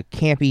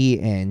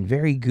campy and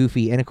very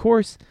goofy. And of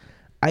course,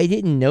 I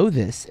didn't know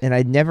this, and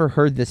I'd never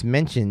heard this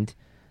mentioned,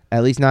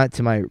 at least not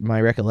to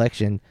my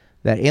recollection,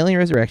 that Alien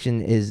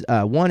Resurrection is,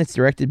 one, it's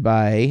directed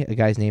by a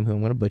guy's name who I'm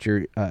going to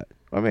butcher,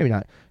 or maybe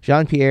not,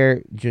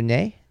 Jean-Pierre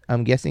Jeunet,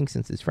 I'm guessing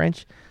since it's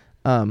French,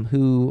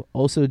 who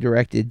also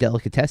directed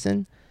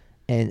Delicatessen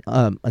and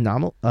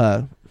Amelie,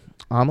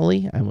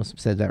 I almost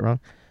said that wrong,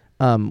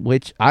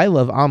 which I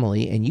love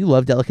Amelie, and you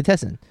love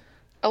Delicatessen.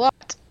 A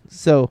lot.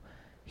 So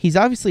he's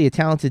obviously a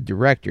talented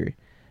director,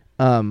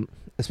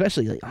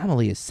 especially, like,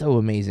 Amelie is so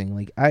amazing.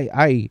 Like,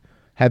 I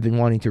have been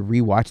wanting to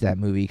rewatch that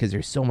movie because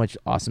there's so much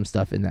awesome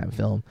stuff in that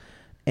film.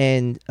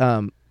 And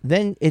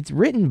then it's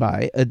written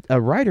by a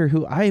writer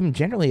who I am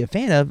generally a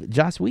fan of,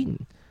 Joss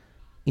Whedon.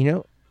 You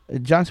know,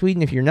 Joss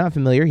Whedon, if you're not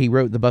familiar, he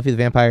wrote the Buffy the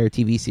Vampire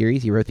TV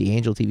series. He wrote the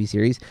Angel TV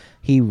series.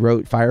 He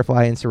wrote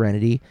Firefly and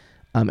Serenity,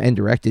 and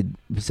directed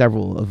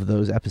several of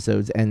those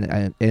episodes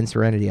and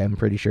Serenity, I'm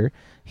pretty sure.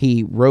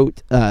 He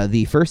wrote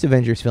the first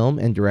Avengers film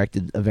and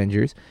directed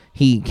Avengers.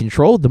 He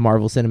controlled the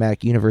Marvel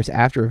Cinematic Universe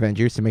after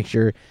Avengers to make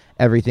sure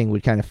everything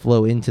would kind of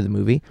flow into the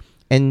movie,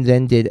 and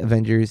then did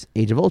Avengers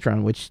Age of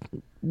Ultron, which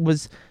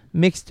was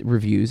mixed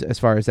reviews as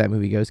far as that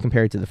movie goes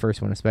compared to the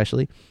first one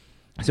especially.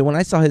 So when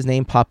I saw his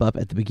name pop up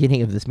at the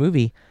beginning of this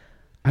movie,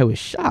 I was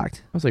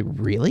shocked. I was like,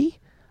 really?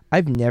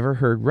 I've never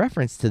heard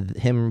reference to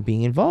him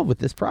being involved with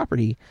this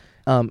property.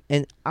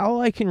 And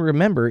all I can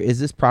remember is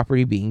this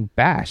property being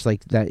bashed,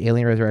 like that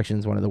Alien Resurrection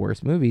is one of the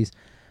worst movies,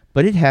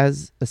 but it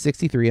has a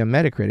 63 on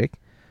Metacritic.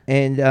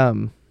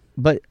 And,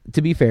 but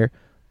to be fair,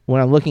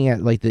 when I'm looking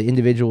at like the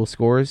individual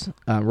scores,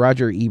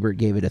 Roger Ebert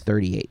gave it a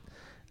 38.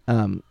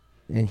 And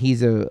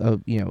he's a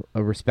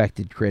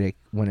respected critic.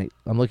 I'm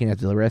looking at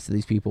the rest of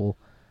these people,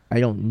 I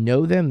don't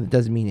know them. That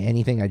doesn't mean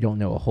anything. I don't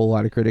know a whole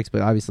lot of critics,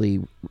 but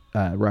obviously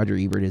Roger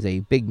Ebert is a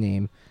big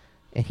name,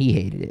 and he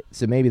hated it.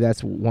 So maybe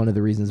that's one of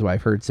the reasons why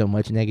I've heard so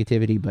much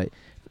negativity. But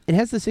It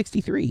has the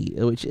 63,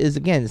 which is,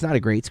 again, it's not a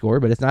great score,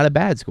 but it's not a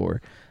bad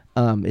score.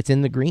 It's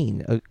in the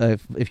green.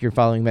 If you're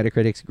following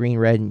Metacritic's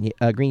green,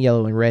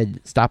 yellow, and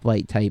red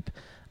stoplight type,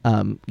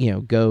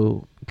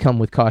 go come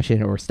with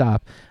caution or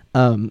stop.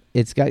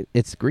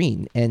 It's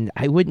green, and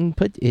I wouldn't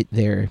put it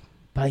there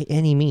by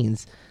any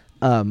means.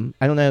 I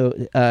don't know.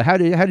 How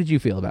did you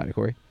feel about it,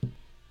 Corey?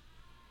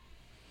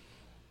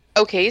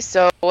 Okay,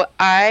 so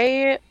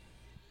I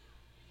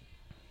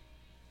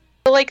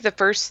feel like the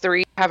first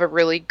three have a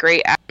really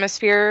great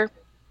atmosphere.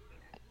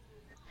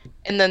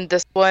 And then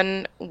this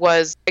one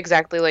was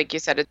exactly like you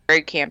said, it's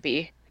very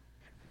campy.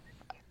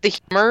 The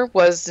humor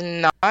was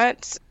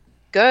not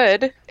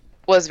good. It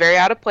was very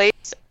out of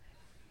place.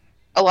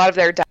 A lot of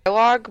their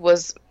dialogue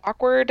was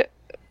awkward.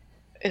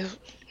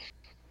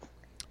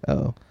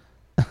 Oh.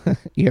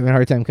 You having a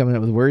hard time coming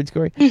up with words,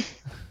 Corey?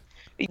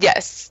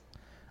 Yes.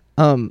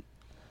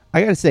 I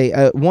gotta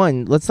say,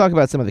 one, let's talk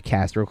about some of the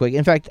cast real quick.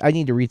 In fact, I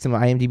need to read some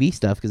IMDb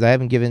stuff because I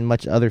haven't given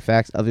much other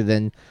facts other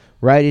than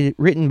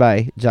written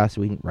by Joss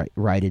Whedon,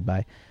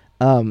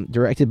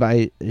 directed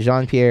by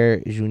Jean-Pierre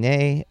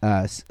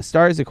Jeunet,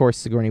 stars, of course,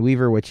 Sigourney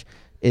Weaver, which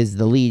is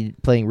the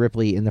lead playing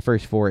Ripley in the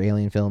first 4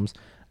 Alien films.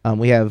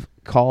 We have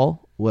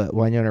Call,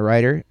 Winona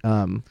Ryder,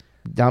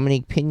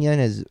 Dominique Pignon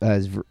as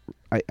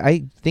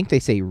I think they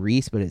say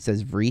Reese, but it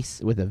says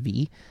Vreese with a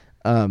V.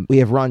 We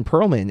have Ron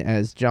Perlman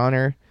as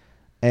Johnner,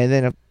 and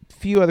then a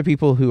few other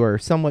people who are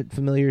somewhat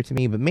familiar to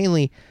me, but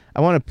mainly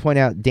I want to point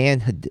out Dan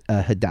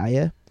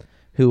Hedaya,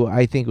 who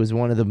I think was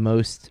one of the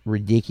most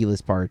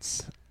ridiculous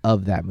parts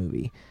of that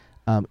movie.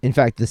 In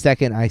fact, the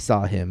second I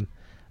saw him,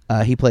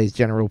 he plays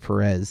General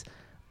Perez,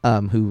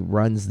 who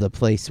runs the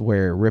place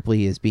where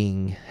Ripley is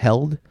being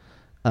held.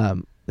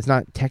 It's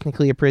not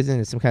technically a prison;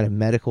 it's some kind of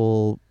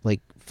medical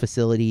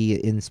facility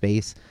in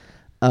space.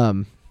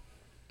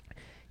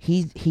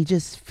 He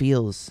just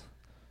feels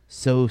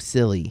so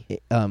silly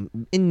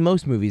in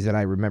most movies that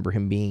I remember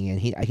him being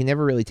in. I can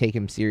never really take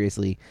him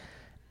seriously,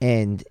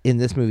 and in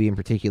this movie in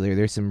particular,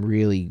 there's some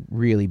really,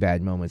 really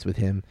bad moments with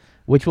him,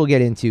 which we'll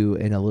get into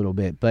in a little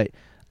bit. But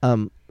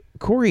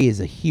Corey is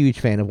a huge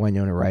fan of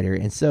Winona Ryder,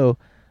 and so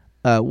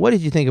what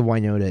did you think of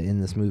Winona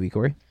in this movie,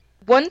 Corey?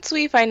 Once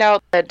we find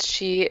out that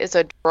she is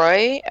a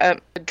droid,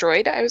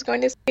 I was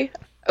going to say.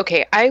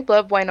 Okay, I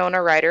love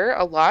Winona Ryder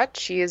a lot.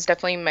 She is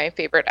definitely my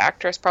favorite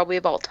actress probably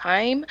of all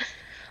time.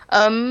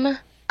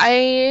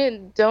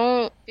 I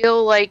don't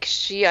feel like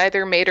she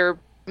either made or,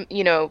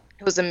 it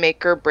was a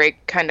make or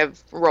break kind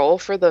of role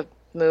for the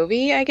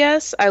movie, I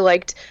guess. I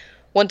liked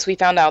once we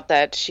found out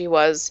that she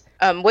was,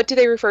 what do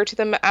they refer to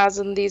them as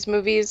in these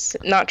movies?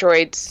 Not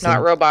droids,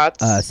 not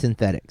robots.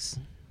 Synthetics.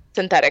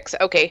 Synthetics,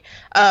 okay.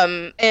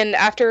 And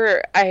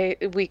after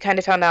we kind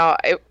of found out,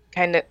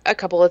 a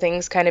couple of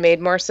things kind of made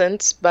more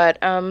sense, but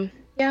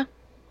yeah.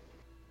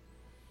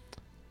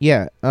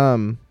 Yeah,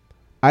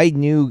 I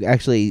knew,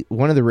 actually,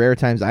 one of the rare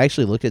times I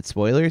actually looked at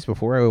spoilers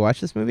before I would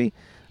watch this movie.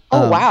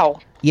 Oh, wow.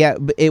 Yeah,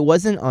 but it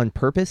wasn't on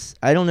purpose.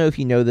 I don't know if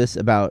you know this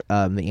about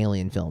the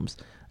Alien films.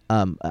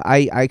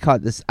 I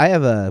caught this.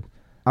 I'm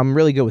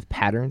really good with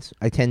patterns.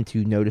 I tend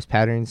to notice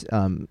patterns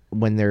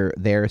when they're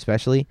there,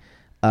 especially.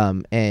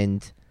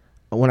 And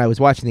when I was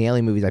watching the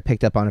Alien movies, I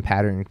picked up on a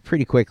pattern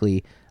pretty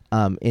quickly.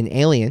 In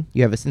Alien,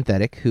 you have a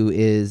synthetic who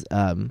is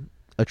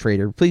a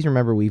traitor. Please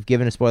remember, we've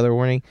given a spoiler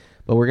warning,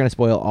 but we're going to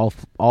spoil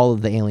all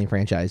of the Alien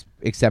franchise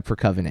except for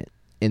Covenant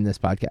in this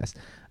podcast,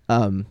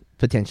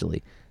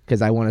 potentially,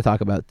 because I want to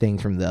talk about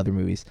things from the other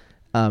movies.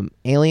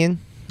 Alien,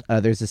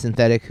 there's a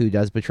synthetic who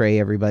does betray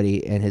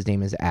everybody, and his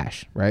name is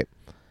Ash, right?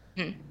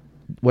 Hmm.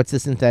 What's the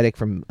synthetic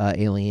from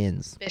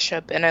Aliens?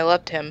 Bishop, and I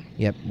loved him.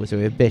 Yep, so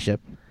we have Bishop,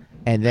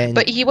 and then...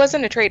 But he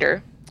wasn't a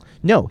traitor.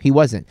 No, he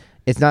wasn't.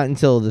 It's not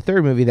until the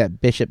third movie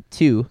that Bishop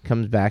 2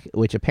 comes back,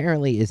 which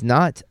apparently is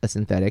not a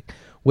synthetic,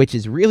 which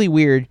is really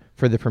weird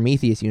for the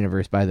Prometheus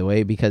universe, by the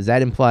way, because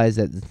that implies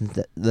that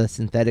the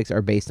synthetics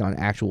are based on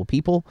actual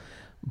people,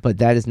 but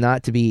that is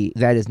not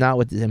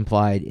what is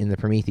implied in the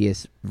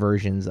Prometheus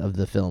versions of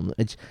the film.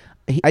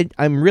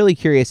 I'm really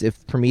curious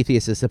if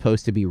Prometheus is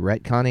supposed to be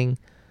retconning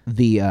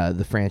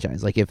the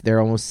franchise, like if they're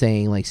almost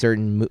saying like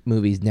certain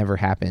movies never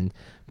happened.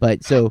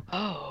 But so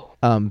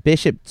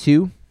Bishop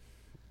 2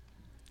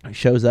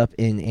 shows up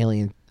in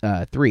Alien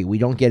 3. We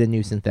don't get a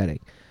new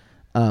synthetic.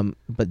 But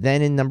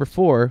then in number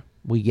 4,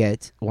 we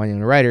get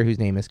Winona Ryder, whose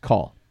name is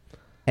Call.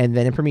 And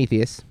then in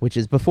Prometheus, which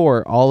is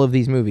before all of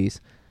these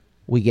movies,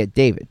 we get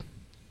David.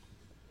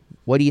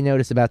 What do you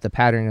notice about the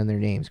pattern on their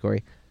names,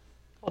 Corey?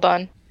 Hold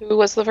on. Who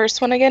was the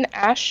first one again?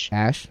 Ash?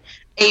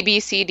 A, B,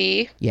 C,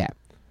 D. Yeah.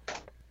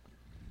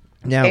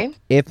 Now,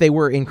 if they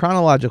were in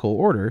chronological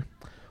order,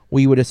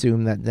 we would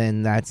assume that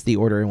then that's the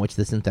order in which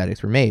the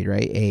synthetics were made,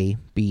 right? A,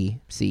 B,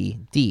 C,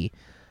 D.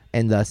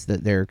 And thus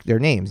that their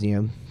names,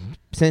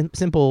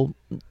 simple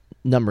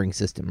numbering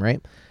system,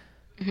 right?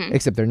 Mm-hmm.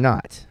 Except they're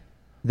not.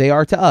 They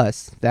are to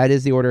us. That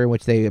is the order in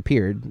which they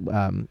appeared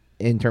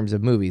in terms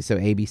of movies. So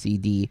A, B, C,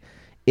 D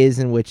is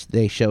in which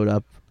they showed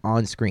up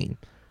on screen.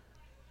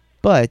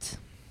 But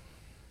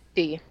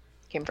D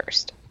came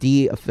first.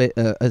 D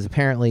is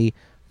apparently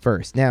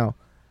first. Now,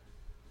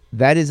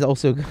 that is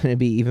also going to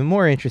be even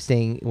more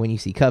interesting when you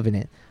see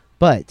Covenant.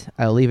 But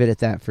I'll leave it at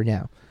that for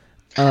now.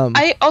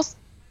 I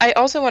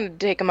also wanted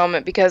to take a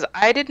moment because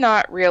I did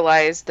not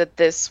realize that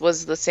this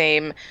was the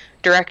same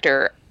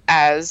director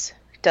as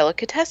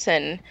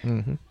Delicatessen.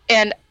 Mm-hmm.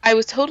 And I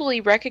was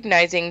totally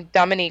recognizing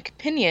Dominique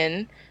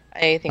Pinion.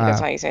 I think that's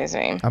how you say his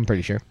name. I'm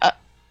pretty sure.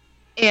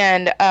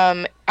 And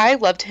I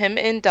loved him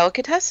in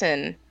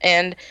Delicatessen.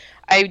 And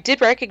I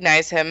did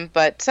recognize him,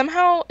 but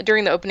somehow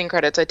during the opening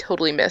credits, I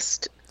totally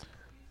missed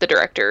the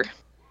director.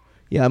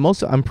 Yeah,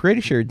 I'm pretty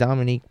sure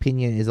Dominique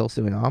Pinion is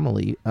also in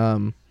Amelie.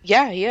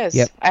 Yeah, he is.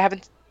 Yep. I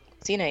haven't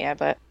seen it yet,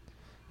 but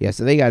yeah,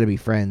 so they got to be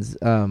friends.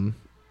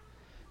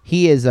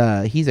 He's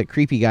a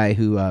creepy guy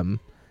who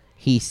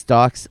he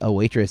stalks a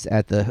waitress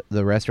at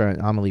the restaurant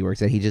Amelie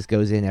works at. He just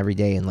goes in every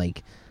day and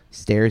like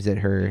stares at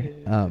her.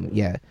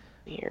 Yeah.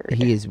 weird.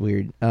 He is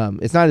weird.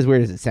 It's not as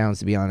weird as it sounds,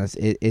 to be honest.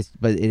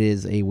 But it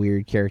is a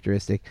weird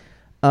characteristic.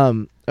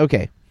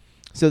 Okay,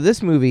 so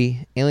this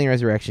movie, Alien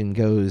Resurrection,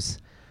 goes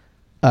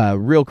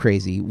real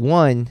crazy.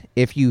 One,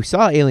 if you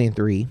saw Alien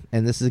 3,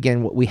 and this is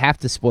again what we have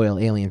to spoil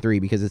Alien 3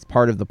 because it's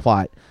part of the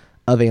plot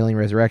of Alien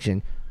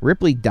Resurrection.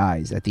 Ripley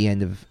dies at the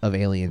end of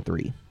Alien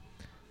 3.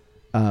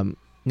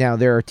 Now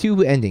there are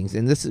two endings,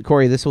 and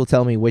Corey, this will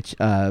tell me which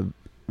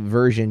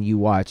version you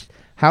watched.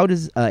 How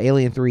does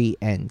Alien 3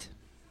 end?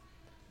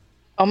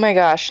 Oh my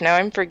gosh, now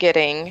I'm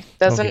forgetting.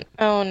 Doesn't... Okay.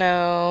 Oh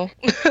no.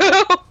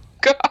 Oh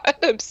God,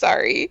 I'm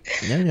sorry.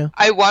 No.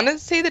 I want to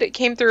say that it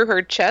came through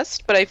her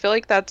chest, but I feel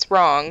like that's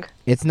wrong.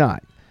 It's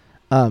not.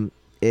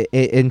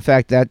 In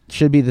fact, that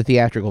should be the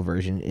theatrical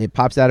version. It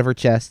pops out of her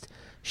chest.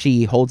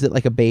 She holds it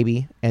like a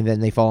baby, and then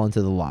they fall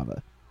into the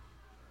lava.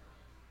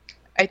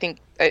 I think...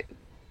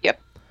 yep.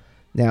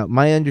 Now,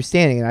 my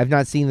understanding, and I've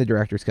not seen the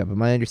director's cut, but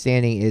my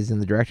understanding is in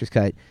the director's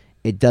cut,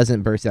 it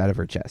doesn't burst out of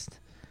her chest.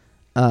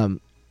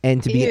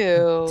 And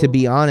to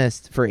be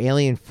honest, for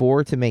Alien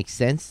 4 to make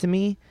sense to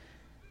me,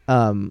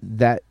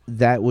 that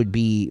would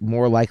be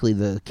more likely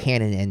the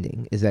canon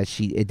ending, is that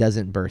it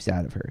doesn't burst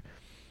out of her.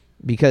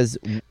 Because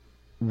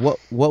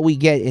what we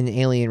get in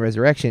Alien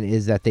Resurrection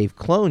is that they've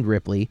cloned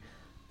Ripley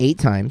 8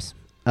 times,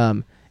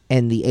 and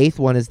the 8th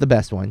one is the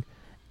best one.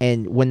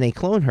 And when they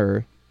clone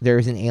her, there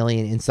is an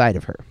alien inside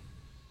of her.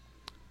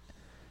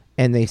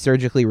 And they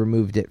surgically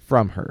removed it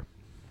from her.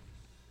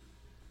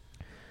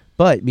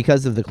 But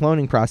because of the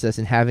cloning process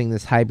and having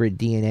this hybrid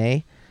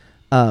DNA,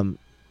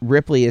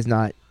 Ripley is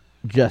not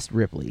just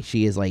Ripley.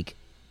 She is like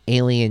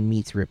Alien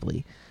meets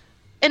Ripley.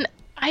 And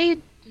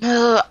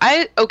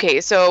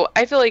okay, so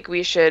I feel like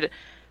we should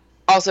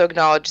also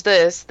acknowledge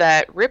this,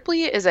 that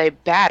Ripley is a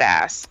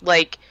badass.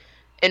 Like,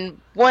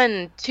 in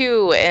 1,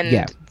 2,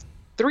 and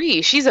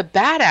 3, she's a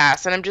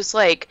badass. And I'm just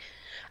like...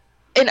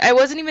 And I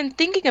wasn't even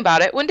thinking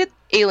about it. When did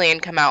Alien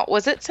come out?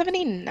 Was it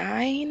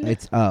 79?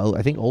 It's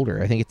I think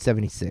older. I think it's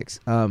 76.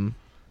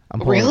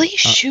 Really?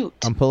 Shoot.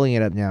 I'm pulling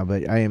it up now,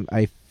 but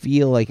I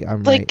feel like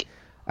I'm right.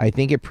 I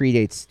think it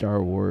predates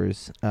Star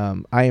Wars.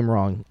 I am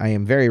wrong. I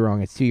am very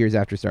wrong. It's 2 years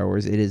after Star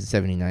Wars. It is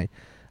 79.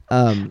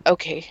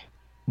 Okay.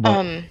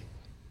 And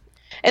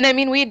I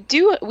mean, we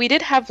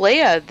did have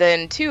Leia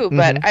then too,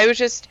 but I was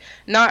just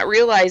not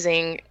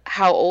realizing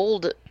how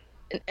old.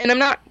 And I'm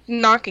not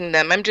knocking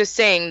them. I'm just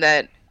saying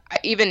that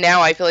even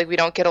now I feel like we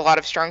don't get a lot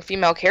of strong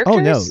female characters. Oh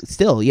no,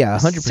 still, yeah,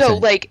 100%. So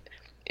like,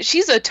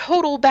 she's a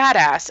total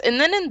badass. And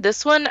then in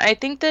this one, I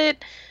think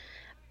that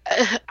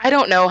I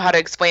don't know how to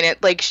explain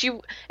it. Like,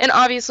 and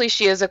obviously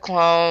she is a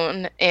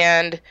clone,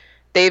 and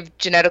they've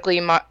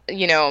genetically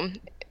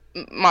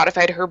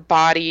modified her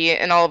body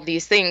and all of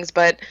these things,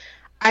 but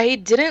I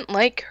didn't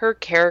like her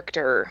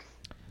character.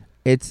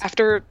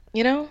 After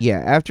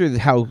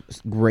how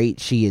great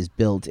she is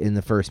built in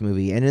the first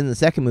movie, and in the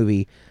second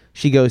movie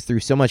she goes through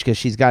so much because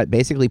she's got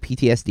basically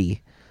PTSD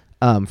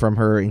from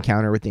her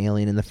encounter with the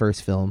alien in the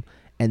first film,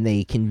 and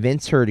they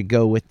convince her to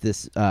go with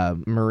this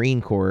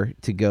Marine Corps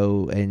to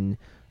go and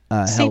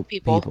help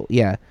people.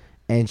 Yeah,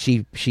 and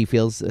she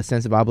feels a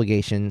sense of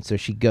obligation, so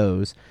she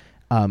goes.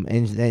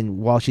 And then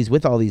while she's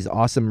with all these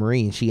awesome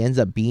Marines, she ends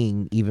up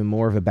being even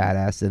more of a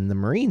badass than the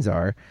Marines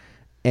are,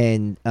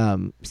 and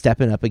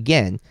stepping up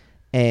again.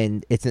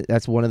 And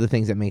that's one of the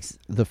things that makes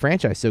the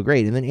franchise so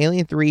great. And then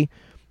Alien 3,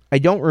 I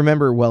don't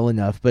remember well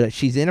enough, but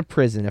she's in a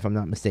prison, if I'm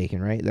not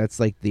mistaken, right? That's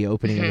like the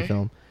opening of the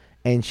film.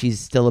 And she's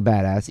still a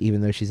badass,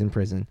 even though she's in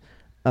prison.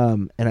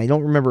 And I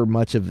don't remember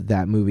much of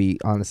that movie,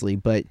 honestly,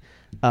 but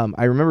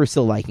I remember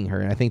still liking her.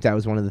 And I think that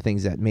was one of the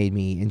things that made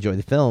me enjoy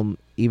the film,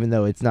 even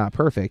though it's not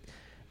perfect.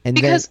 And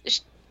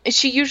because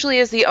she usually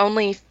is the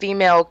only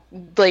female,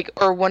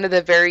 or one of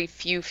the very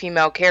few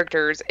female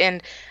characters.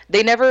 And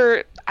they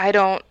never, I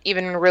don't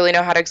even really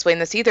know how to explain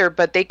this either,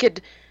 but they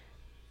could,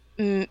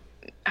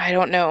 I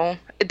don't know.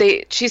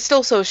 She's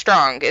still so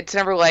strong. It's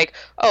never like,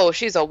 oh,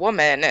 she's a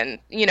woman, and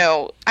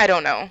I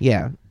don't know.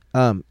 Yeah.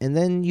 And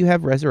then you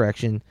have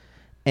Resurrection,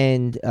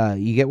 and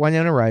you get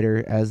Winona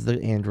Ryder as the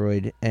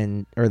android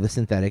or the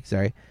synthetic,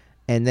 sorry.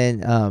 And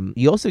then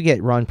you also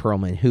get Ron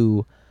Perlman,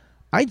 who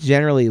I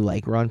generally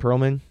like. Ron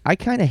Perlman. I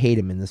kind of hate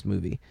him in this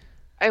movie.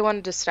 I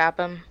wanted to stab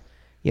him.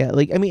 Yeah,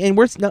 like I mean, and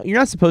you're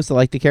not supposed to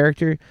like the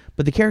character,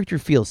 but the character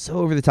feels so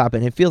over the top,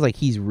 and it feels like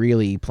he's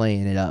really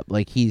playing it up,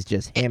 like he's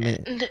just hamming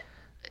it. And,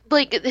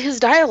 like his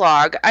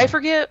dialogue, I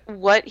forget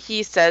what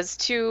he says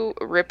to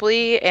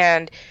Ripley,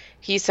 and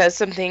he says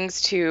some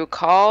things to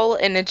Call,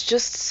 and it's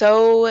just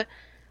so.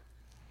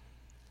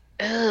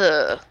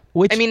 Ugh.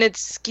 Which I mean,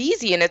 it's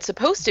skeezy and it's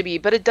supposed to be,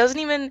 but it doesn't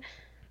even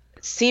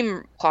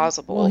seem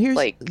plausible. well,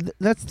 Like,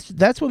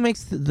 that's what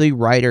makes the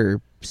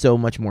writer so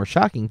much more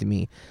shocking to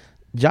me.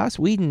 Joss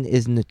Whedon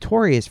is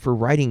notorious for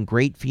writing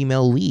great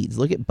female leads.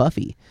 Look at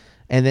Buffy,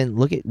 and then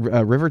look at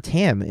River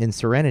Tam in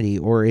Serenity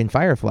or in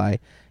Firefly.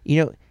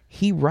 You know,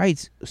 he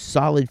writes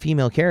solid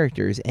female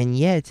characters, and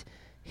yet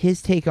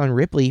his take on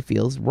Ripley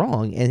feels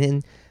wrong. And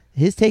then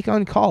his take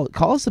on Call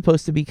is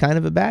supposed to be kind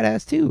of a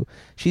badass too.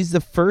 She's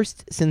the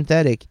first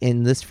synthetic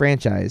in this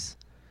franchise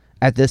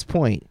at this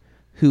point.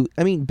 Who,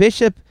 I mean,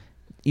 Bishop.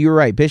 You're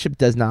right. Bishop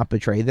does not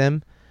betray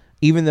them,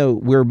 even though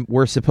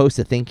we're supposed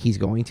to think he's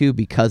going to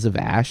because of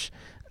Ash.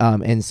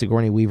 And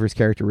Sigourney Weaver's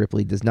character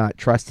Ripley does not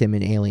trust him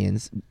in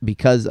Aliens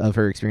because of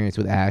her experience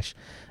with Ash.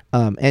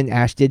 And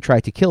Ash did try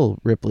to kill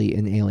Ripley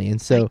in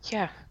Aliens, so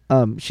yeah.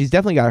 She's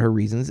definitely got her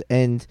reasons.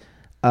 And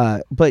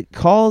but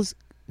Call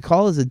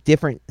is a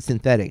different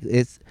synthetic.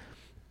 It's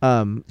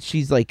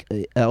she's like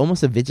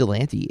almost a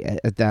vigilante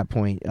at that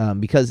point,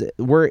 because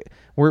we're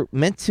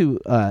meant to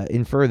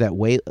infer that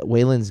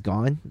Wayland's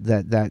gone,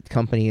 that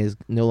company is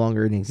no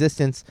longer in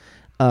existence,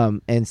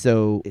 and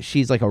so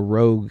she's like a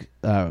rogue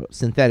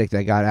synthetic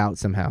that got out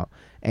somehow,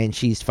 and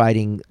she's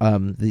fighting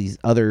these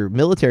other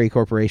military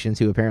corporations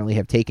who apparently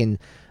have taken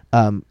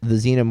the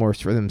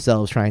xenomorphs for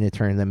themselves, trying to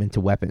turn them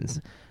into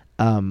weapons,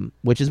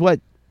 which is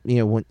what, you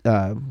know, when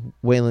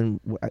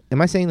Wayland,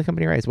 am I saying the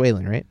company right? It's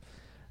Wayland, right?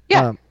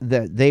 Yeah.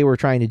 That they were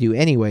trying to do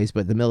anyways,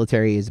 but the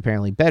military is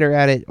apparently better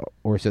at it,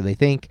 or so they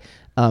think.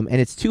 And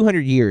it's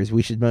 200 years,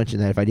 we should mention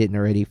that if I didn't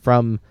already,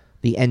 from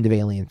the end of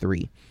Alien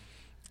 3.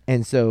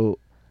 And so,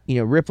 you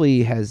know,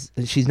 Ripley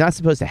she's not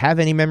supposed to have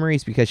any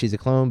memories because she's a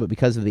clone, but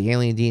because of the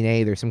alien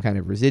DNA, there's some kind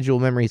of residual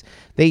memories.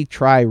 They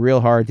try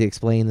real hard to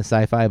explain the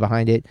sci-fi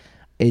behind it.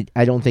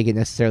 I don't think it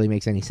necessarily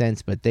makes any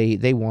sense, but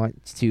they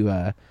want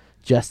to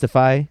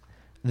justify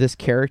this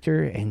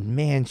character, and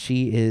man,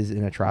 she is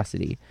an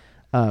atrocity.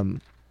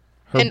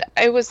 And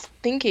I was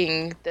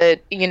thinking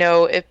that, you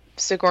know, if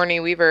Sigourney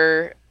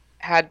Weaver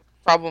had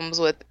problems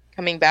with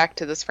coming back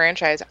to this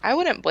franchise, I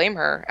wouldn't blame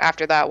her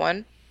after that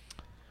one.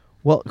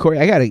 Well, Corey,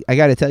 I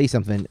gotta tell you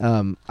something.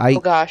 Oh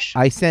gosh.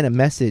 I sent a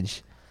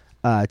message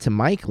to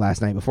Mike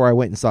last night before I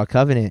went and saw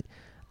Covenant,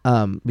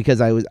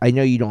 because I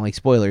know you don't like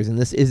spoilers, and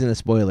this isn't a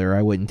spoiler.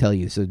 I wouldn't tell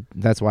you, so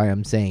that's why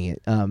I'm saying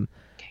it.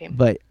 Okay.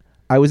 But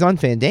I was on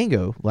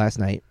Fandango last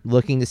night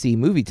looking to see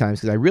movie times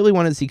because I really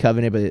wanted to see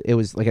Covenant, but it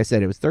was, like I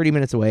said, it was 30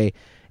 minutes away,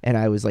 and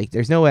I was like,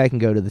 there's no way I can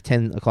go to the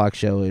 10 o'clock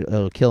show.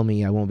 It'll kill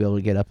me. I won't be able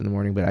to get up in the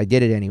morning, but I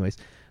did it anyways.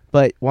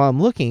 But while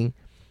I'm looking,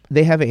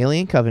 they have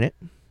Alien Covenant,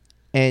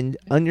 and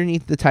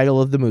underneath the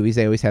title of the movies,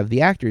 they always have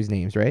the actors'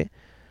 names, right?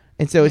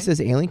 And so it says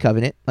Alien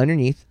Covenant,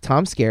 underneath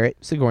Tom Skerritt,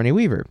 Sigourney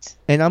Weaver.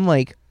 And I'm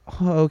like,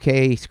 oh,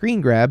 okay,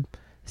 screen grab,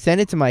 send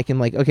it to Mike,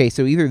 and like, okay,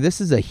 so either this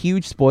is a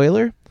huge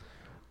spoiler,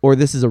 or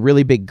this is a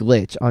really big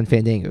glitch on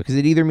Fandango, because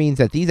it either means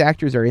that these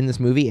actors are in this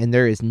movie and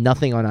there is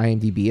nothing on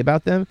IMDb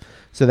about them,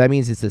 so that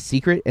means it's a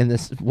secret and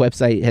this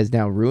website has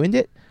now ruined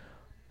it,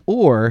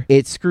 or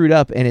it's screwed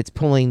up and it's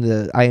pulling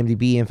the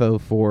IMDb info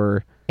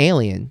for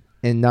Alien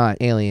and not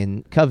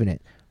Alien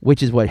Covenant,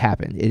 which is what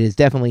happened. It is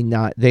definitely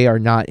not, they are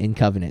not in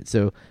Covenant,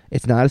 so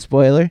it's not a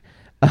spoiler.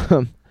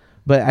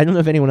 But I don't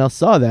know if anyone else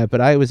saw that, but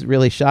I was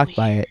really shocked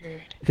by it,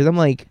 because I'm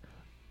like,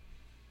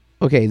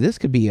 okay, this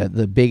could be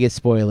the biggest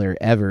spoiler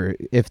ever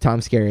if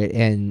Tom Skerritt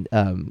and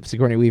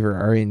Sigourney Weaver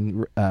are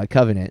in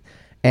Covenant,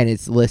 and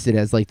it's listed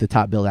as like the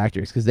top billed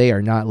actors, because they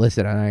are not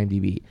listed on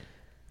IMDb.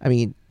 I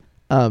mean,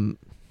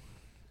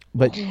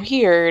 but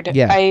weird.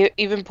 Yeah. I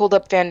even pulled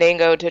up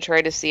Fandango to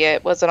try to see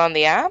it. Was it on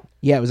the app?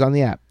 Yeah, it was on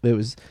the app. It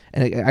was,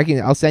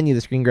 and I'll send you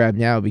the screen grab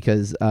now,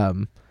 because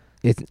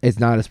it's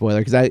not a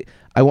spoiler, because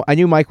I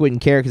knew Mike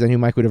wouldn't care, because I knew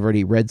Mike would have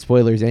already read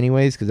spoilers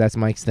anyways, because that's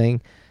Mike's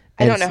thing.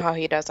 I don't know how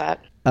he does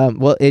that.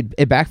 Well,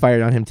 it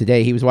backfired on him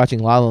today. He was watching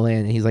La La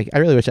Land, and he's like, I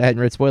really wish I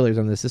hadn't read spoilers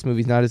on this. This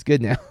movie's not as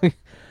good now.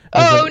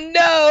 Oh, like,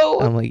 no!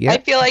 I'm like, yeah. I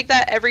feel like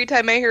that every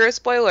time I hear a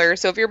spoiler.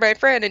 So if you're my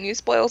friend and you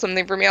spoil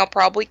something for me, I'll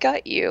probably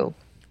cut you.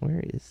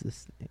 Where is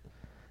this thing?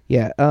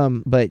 Yeah,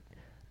 but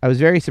I was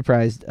very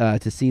surprised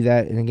to see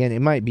that. And again,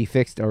 it might be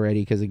fixed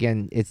already, because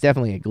again, it's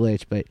definitely a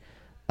glitch, but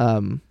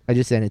I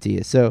just sent it to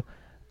you. So,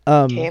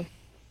 Okay.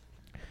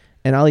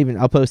 and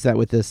I'll post that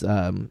with this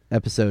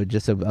episode,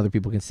 just so other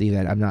people can see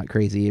that I'm not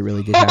crazy. It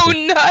really did happen.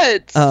 Oh,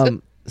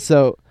 nuts!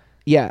 So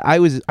yeah, I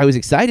was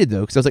excited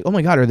though, because I was like, oh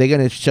my god, are they going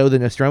to show the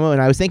Nostromo?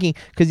 And I was thinking,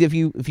 because if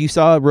you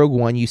saw Rogue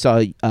One, you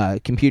saw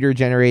computer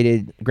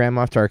generated Grand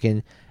Moff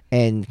Tarkin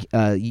and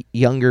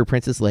younger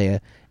Princess Leia.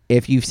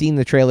 If you've seen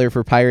the trailer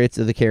for Pirates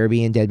of the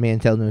Caribbean, Dead Man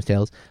Tell No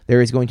Tales,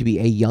 there is going to be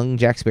a young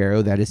Jack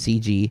Sparrow that is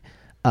CG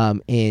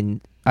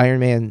in Iron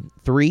Man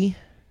 3.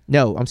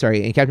 No, I'm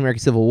sorry. In Captain America: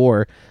 Civil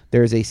War,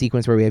 there's a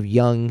sequence where we have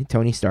young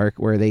Tony Stark,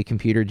 where they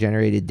computer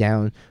generated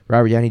down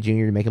Robert Downey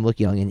Jr. to make him look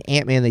young. In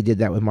Ant-Man, they did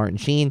that with Martin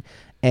Sheen,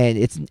 and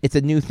it's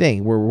a new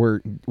thing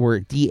where we're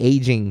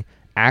de-aging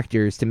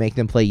actors to make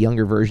them play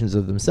younger versions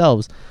of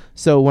themselves.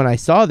 So when I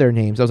saw their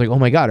names, I was like, oh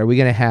my god, are we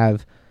gonna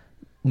have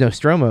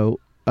Nostromo?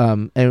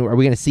 And are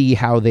we gonna see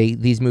how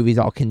these movies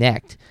all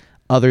connect,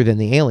 other than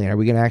the Alien? Are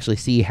we gonna actually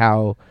see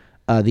how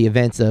the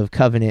events of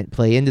Covenant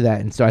play into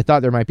that? And so I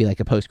thought there might be like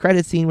a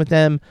post-credit scene with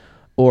them,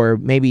 or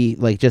maybe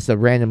like just a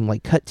random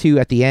like cut to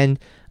at the end,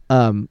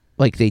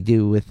 like they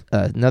do with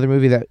another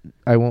movie that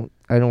I don't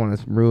want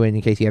to ruin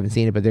in case you haven't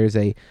seen it, but there's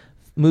a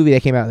movie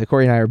that came out that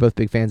Corey and I are both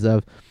big fans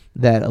of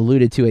that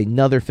alluded to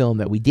another film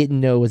that we didn't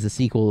know was a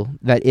sequel,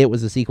 that it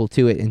was a sequel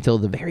to it until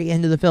the very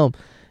end of the film.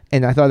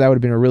 And I thought that would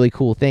have been a really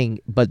cool thing,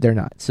 but they're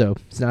not. So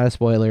it's not a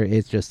spoiler,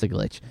 it's just a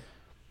glitch.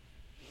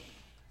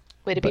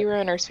 Way to be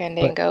ruiners,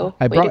 Fandango.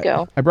 Way to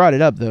go. I brought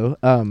it up, though,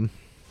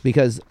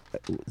 because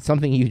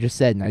something you just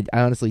said, and I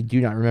honestly do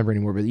not remember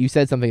anymore, but you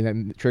said something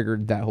that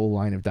triggered that whole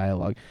line of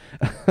dialogue.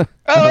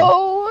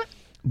 Oh!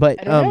 But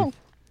I don't know.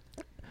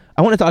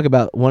 I want to talk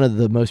about one of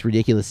the most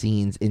ridiculous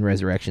scenes in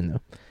Resurrection,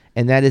 though,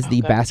 and that is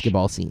the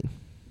basketball scene.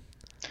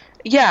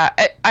 Yeah,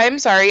 I'm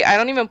sorry. I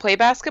don't even play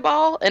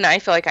basketball, and I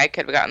feel like I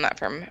could have gotten that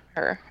from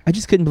her. I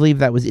just couldn't believe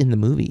that was in the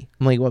movie.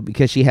 I'm like, what,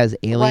 because she has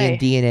alien Why?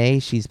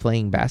 DNA, she's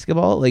playing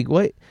basketball? Like,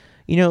 what?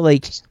 You know,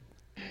 like,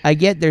 I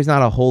get there's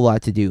not a whole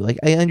lot to do. Like,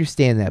 I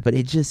understand that, but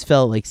it just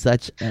felt like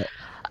such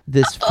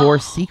this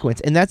forced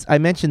sequence. And I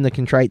mentioned the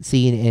contrite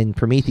scene in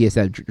Prometheus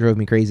that drove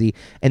me crazy,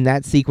 and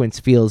that sequence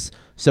feels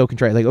so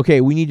contrite. Like,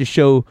 okay, we need to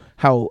show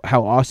how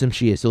awesome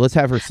she is, so let's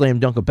have her slam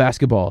dunk a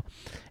basketball.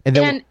 And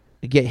then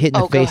get hit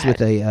in the face with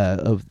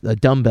a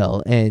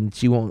dumbbell, and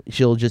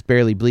she'll just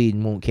barely bleed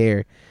and won't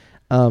care.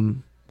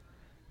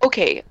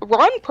 Okay,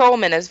 Ron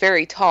Perlman is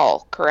very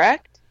tall,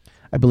 correct?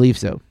 I believe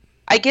so.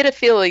 I get a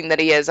feeling that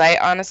he is. I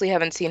honestly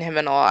haven't seen him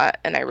in a lot,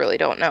 and I really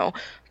don't know.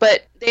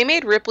 But they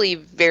made Ripley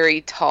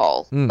very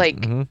tall,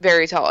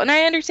 very tall. And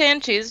I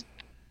understand she's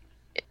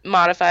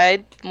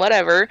modified,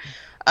 whatever.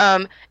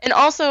 And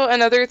also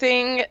another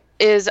thing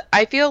is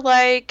I feel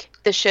like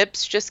the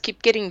ships just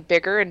keep getting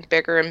bigger and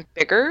bigger and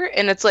bigger,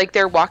 and it's like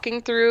they're walking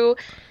through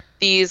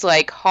these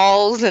like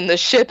halls in the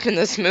ship in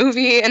this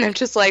movie, and I'm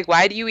just like,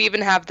 why do you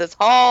even have this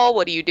hall?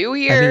 What do you do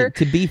here? I mean,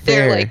 to be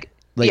fair,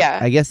 yeah,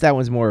 I guess that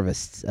one's more of a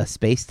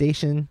space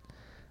station.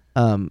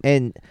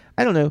 And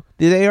I don't know.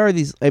 They are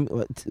these.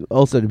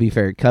 Also, to be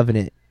fair,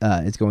 Covenant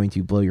is going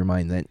to blow your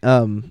mind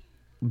then.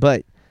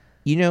 But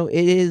you know,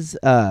 it is.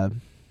 I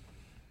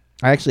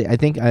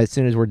think as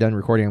soon as we're done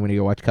recording, I'm going to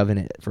go watch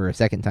Covenant for a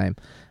second time.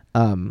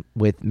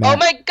 With Matt. Oh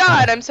my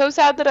god, I'm so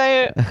sad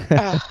that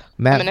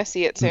Matt, I'm gonna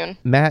see it soon.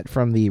 Matt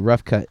from the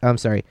Rough Cut. I'm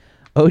sorry,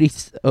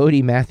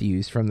 Odie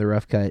Matthews from the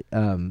Rough Cut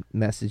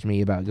messaged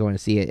me about going to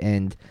see it,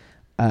 and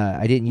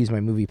I didn't use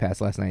my movie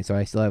pass last night, so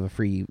I still have a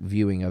free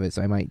viewing of it,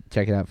 so I might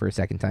check it out for a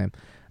second time.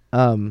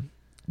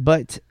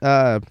 But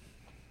the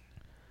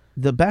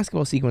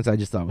basketball sequence I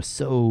just thought was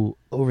so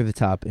over the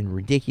top and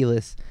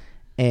ridiculous.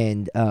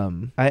 And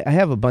I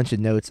have a bunch of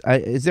notes.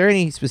 Is there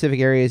any specific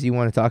areas you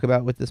want to talk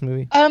about with this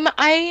movie?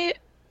 I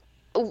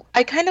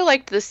kind of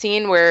liked the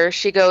scene where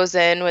she goes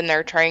in when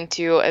they're trying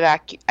to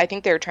evacuate. I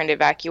think they were trying to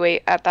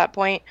evacuate at that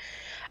point.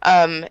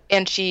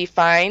 And she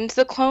finds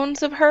the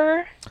clones of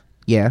her.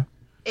 Yeah.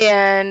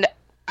 And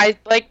I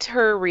liked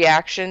her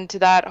reaction to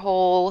that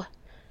whole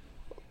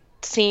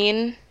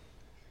scene.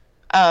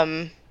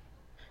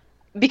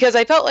 Because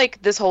I felt like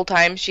this whole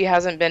time she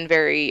hasn't been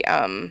very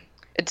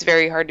it's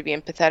very hard to be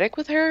empathetic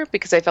with her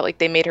because I felt like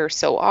they made her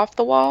so off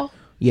the wall.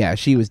 Yeah,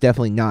 she was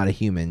definitely not a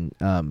human.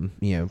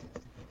 Yeah.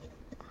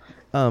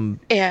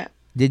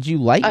 Did you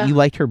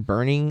liked her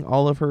burning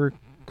all of her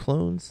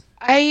clones?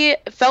 I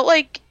felt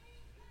like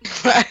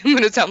I'm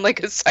gonna sound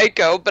like a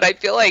psycho, but I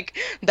feel like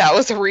that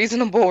was a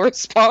reasonable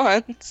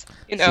response.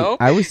 You know,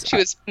 she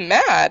was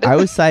mad. I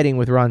was siding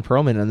with Ron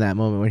Perlman on that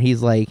moment when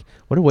he's like,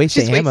 "What a waste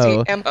of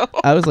ammo."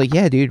 I was like,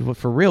 "Yeah, dude,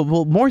 for real."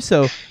 Well, more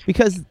so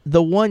because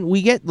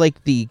we get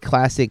like the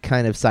classic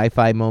kind of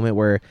sci-fi moment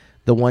where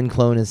the one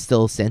clone is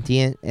still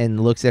sentient and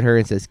looks at her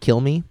and says,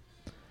 "Kill me."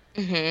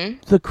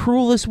 Mm-hmm. The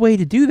cruelest way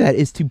to do that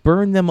is to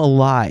burn them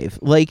alive.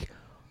 Like,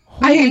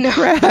 holy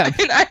crap!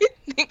 And I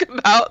think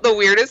about the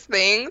weirdest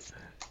things.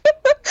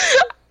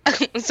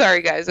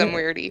 Sorry, guys, I'm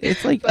weirdy.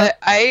 It's like, but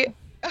I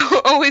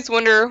always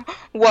wonder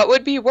what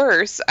would be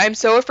worse. I'm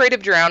so afraid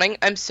of drowning.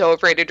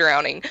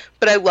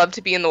 But I love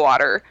to be in the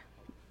water.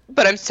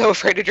 But I'm so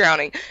afraid of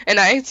drowning. And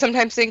I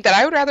sometimes think that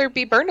I would rather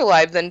be burned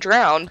alive than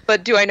drown.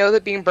 But do I know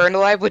that being burned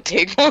alive would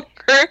take longer?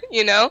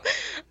 You know?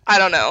 I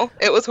don't know.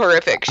 It was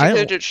horrific. She could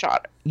have just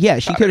shot her. Yeah,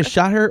 she could have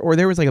shot her, or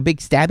there was like a big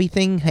stabby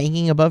thing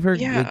hanging above her.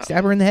 Yeah. Like,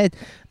 stab her in the head.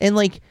 And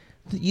like,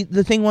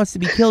 the thing wants to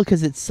be killed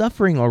because it's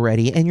suffering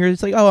already, and you're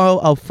just like, oh,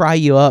 I'll fry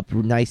you up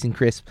nice and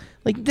crisp.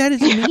 Like, that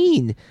is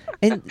mean.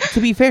 And to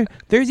be fair,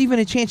 there's even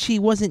a chance she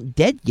wasn't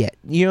dead yet.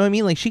 You know what I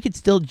mean? Like, she could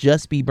still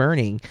just be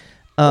burning.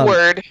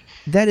 Word.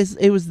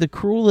 It was the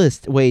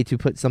cruelest way to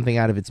put something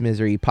out of its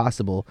misery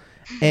possible.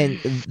 And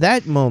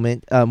that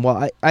moment,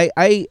 while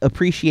I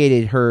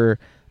appreciated her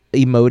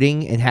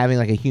emoting and having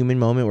like a human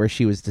moment where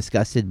she was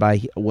disgusted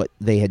by what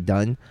they had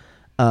done,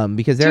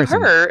 because there To are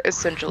her, some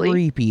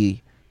essentially.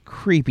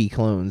 creepy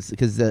clones,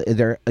 because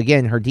they're,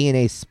 again, her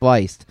DNA is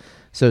spliced.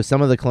 So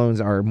some of the clones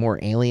are more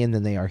alien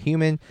than they are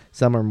human.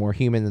 Some are more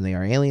human than they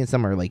are alien.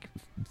 Some are like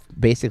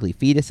basically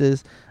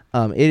fetuses.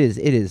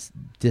 It is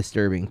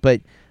disturbing, but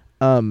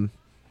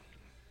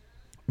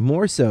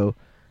more so,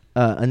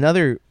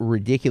 another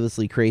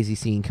ridiculously crazy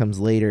scene comes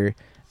later.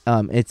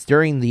 It's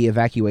during the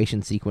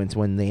evacuation sequence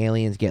when the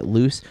aliens get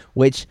loose,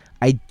 which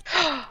I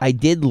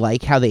did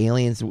like how the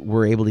aliens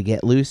were able to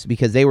get loose,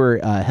 because they were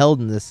held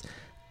in this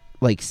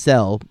like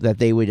cell that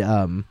they would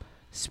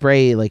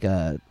spray like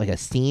a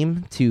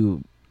steam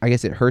to, I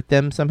guess it hurt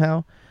them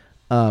somehow.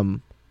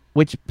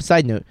 Which,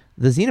 side note,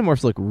 the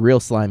xenomorphs look real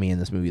slimy in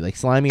this movie, like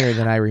slimier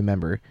than I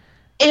remember.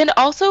 And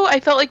also, I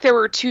felt like there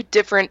were two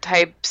different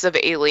types of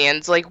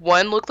aliens. Like,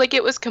 one looked like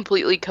it was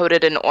completely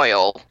coated in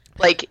oil.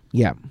 Like,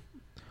 Yeah.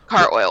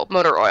 car oil,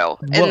 motor oil.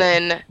 Well,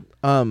 And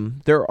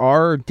then... there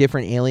are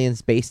different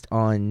aliens based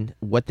on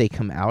what they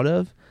come out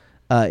of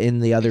in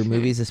the other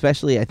movies,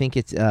 especially I think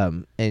it's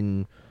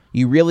and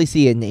you really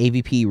see it in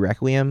AVP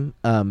Requiem,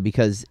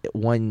 because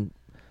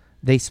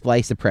they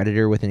splice a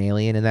predator with an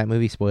alien in that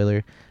movie,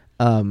 spoiler.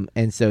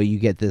 And so you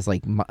get this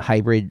like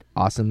hybrid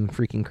awesome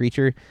freaking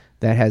creature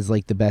that has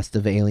like the best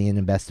of alien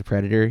and best of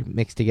predator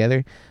mixed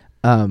together.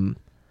 So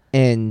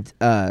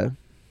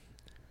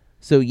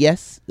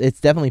yes,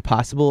 it's definitely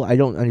possible. I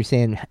don't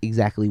understand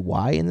exactly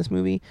why in this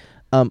movie.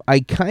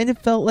 I kind of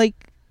felt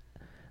like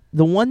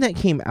the one that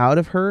came out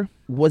of her,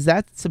 was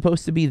that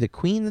supposed to be the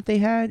queen that they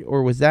had,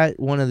 or was that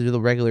one of the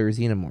regular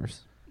xenomorphs?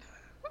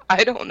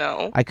 I don't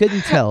know. I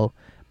couldn't tell.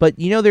 But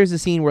there's a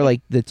scene where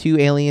like the two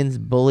aliens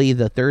bully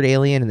the third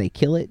alien and they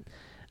kill it,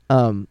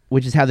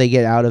 which is how they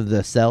get out of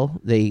the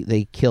cell.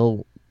 They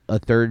kill a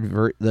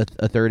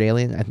third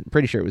alien. I'm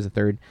pretty sure it was a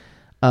third.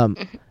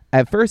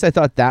 At first, I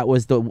thought that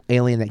was the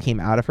alien that came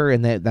out of her,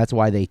 and that's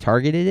why they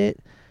targeted it.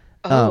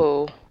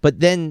 But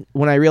then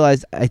when I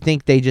realized, I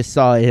think they just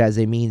saw it as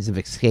a means of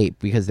escape,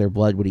 because their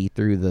blood would eat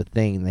through the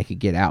thing and they could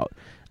get out.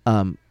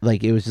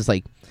 Like it was just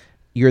like,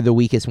 you're the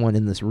weakest one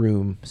in this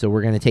room, so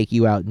we're going to take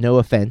you out. No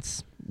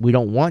offense. We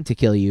don't want to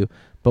kill you,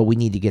 but we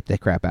need to get the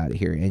crap out of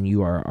here, and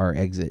you are our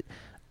exit.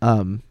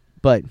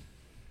 But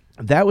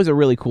that was a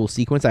really cool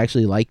sequence. I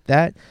actually liked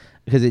that,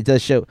 because it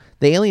does show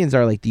the aliens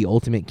are like the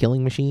ultimate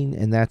killing machine,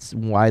 and that's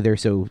why they're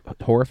so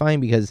horrifying,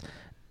 because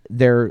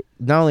they're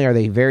not only are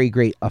they very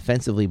great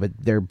offensively, but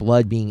their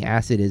blood being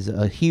acid is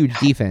a huge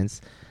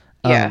defense.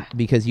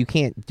 Because you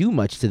can't do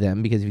much to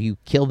them, because if you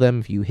kill them,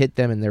 if you hit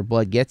them and their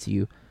blood gets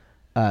you,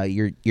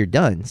 you're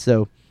done.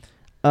 So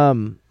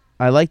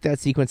I like that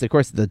sequence. Of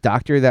course, the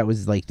doctor that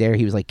was like there,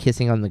 he was like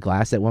kissing on the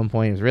glass at one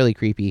point. It was really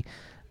creepy.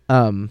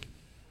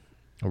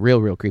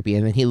 Real creepy.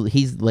 And then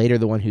he's later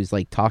the one who's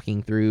like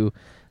talking through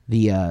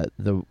the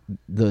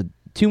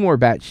two more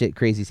batshit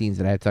crazy scenes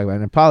that I have to talk about.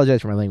 And I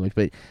apologize for my language,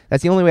 but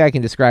that's the only way I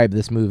can describe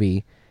this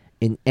movie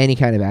in any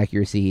kind of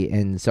accuracy.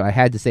 And so I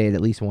had to say it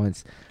at least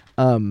once.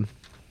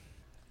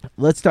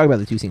 Let's talk about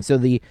the two scenes. So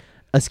the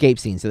escape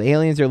scene. So the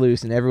aliens are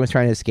loose and everyone's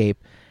trying to escape,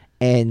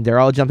 and they're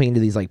all jumping into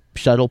these like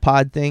shuttle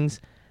pod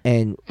things.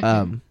 And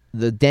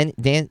the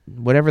Dan,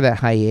 whatever that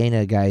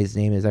hyena guy's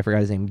name is, I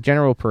forgot his name,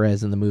 General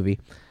Perez in the movie.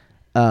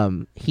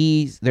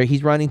 He's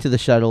running to the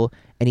shuttle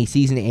and he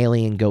sees an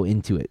alien go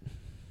into it.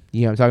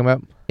 You know what I'm talking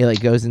about? It like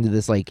goes into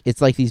this like,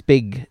 it's like these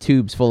big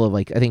tubes full of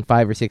like I think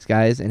 5 or 6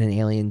 guys, and an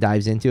alien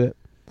dives into it.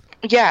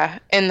 Yeah,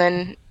 and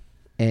then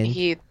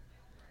he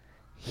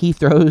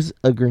throws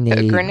a grenade.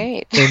 A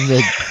grenade in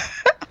the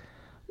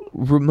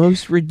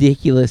most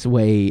ridiculous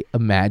way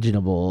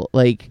imaginable.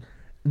 Like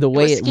the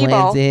way it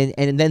lands in,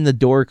 and then the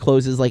door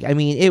closes. Like, I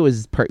mean, it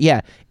was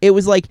it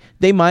was like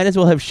they might as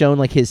well have shown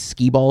like his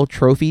skee ball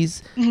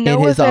trophies in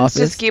his office.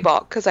 To skee ball,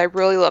 because I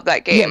really love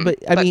that game. Yeah, but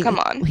I mean, come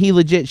on, he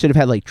legit should have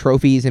had like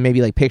trophies and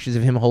maybe like pictures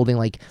of him holding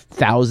like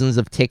thousands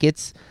of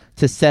tickets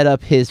to set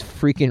up his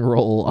freaking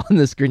role on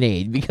this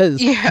grenade,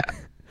 because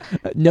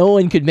no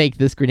one could make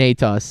this grenade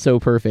toss so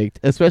perfect,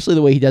 especially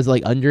the way he does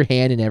like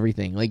underhand and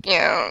everything. Like,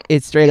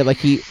 it's straight up like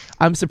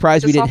I'm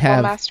surprised we didn't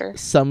have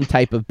some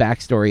type of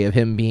backstory of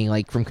him being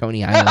like from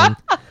Coney Island.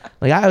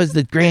 Like, I was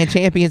the grand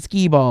champion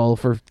skee ball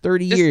for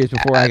 30 years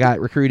before I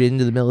got recruited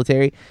into the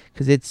military,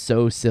 because it's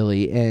so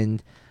silly.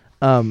 And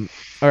all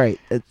right,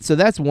 so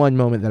that's one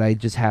moment that I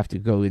just have to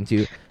go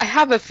into. I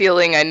have a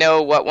feeling I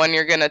know what one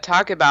you're going to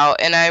talk about,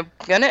 and I'm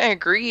going to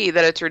agree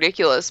that it's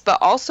ridiculous, but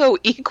also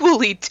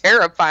equally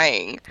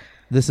terrifying.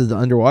 This is the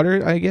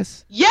underwater, I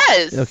guess?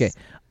 Yes! Okay.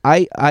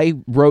 I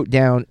wrote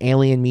down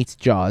Alien meets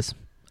Jaws,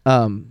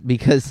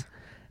 because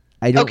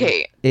I don't...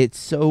 Okay. It's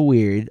so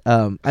weird.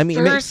 I mean,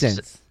 it makes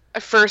sense.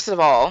 First of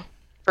all,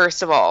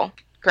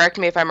 correct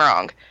me if I'm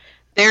wrong.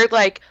 They're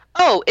like,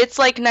 oh, it's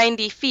like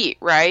 90 feet,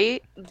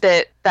 right?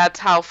 That's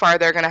how far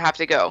they're going to have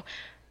to go.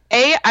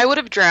 I would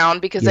have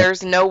drowned, because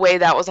there's no way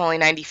that was only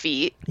 90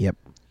 feet. Yep.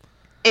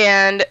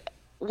 And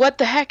what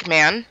the heck,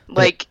 man?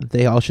 Like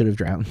they all should have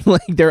drowned.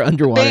 Like they're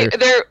underwater.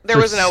 There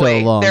was no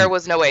way. Long. There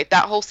was no way.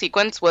 That whole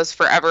sequence was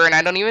forever, and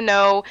I don't even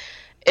know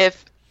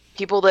if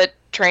people that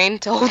train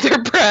to hold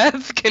their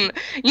breath can.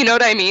 You know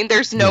what I mean?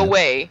 There's no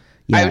way.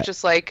 Yeah. I was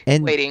just like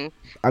waiting.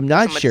 I'm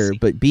not sure,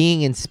 but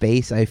being in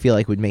space, I feel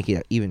like would make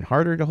it even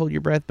harder to hold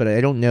your breath. But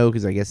I don't know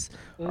because I guess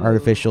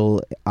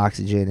artificial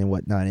oxygen and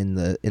whatnot in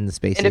the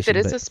space station. And if it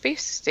is a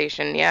space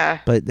station, yeah.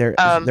 But they're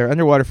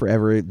underwater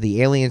forever.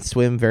 The aliens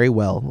swim very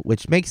well,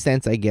 which makes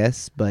sense, I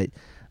guess. But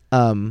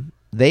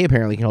they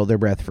apparently can hold their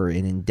breath for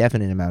an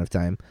indefinite amount of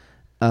time.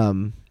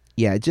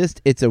 Yeah,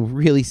 it's a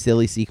really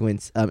silly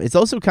sequence. It's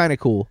also kind of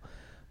cool.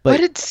 But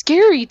it's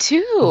scary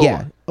too.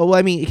 Yeah. Oh,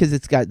 I mean, because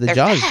it's got the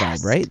Jaws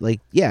vibe, right? Like,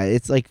 yeah,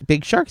 it's like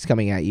big sharks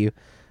coming at you.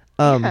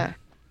 Yeah.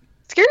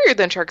 Scarier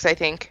than sharks, I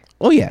think.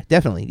 Oh yeah,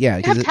 definitely. Yeah,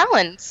 they have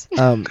talons.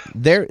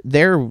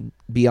 They're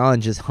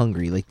beyond just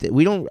hungry. Like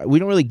we don't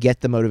really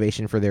get the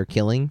motivation for their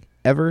killing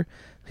ever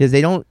because they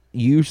don't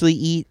usually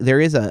eat. There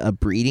is a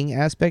breeding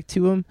aspect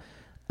to them.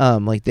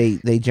 Like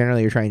they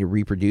generally are trying to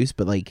reproduce,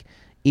 but like.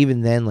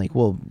 Even then, like,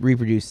 well,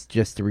 reproduce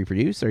just to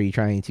reproduce? Are you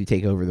trying to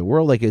take over the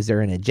world? Like, is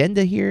there an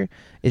agenda here?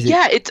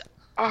 It's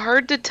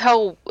hard to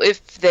tell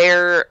if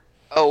they're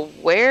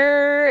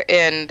aware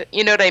and,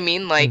 you know what I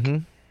mean? Like,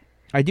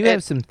 I do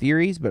have some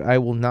theories, but I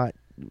will not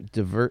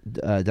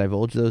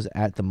divulge those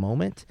at the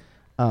moment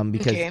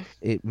because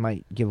it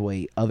might give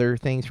away other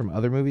things from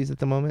other movies at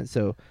the moment.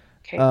 So,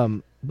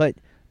 but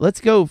let's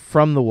go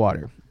from the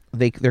water.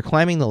 They're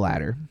climbing the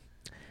ladder.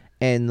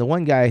 And the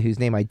one guy whose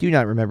name I do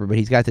not remember, but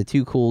he's got the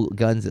two cool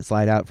guns that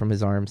slide out from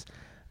his arms.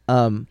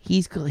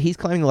 He's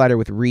climbing the ladder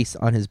with Reese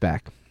on his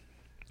back,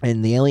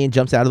 and the alien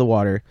jumps out of the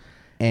water.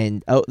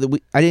 And I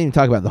didn't even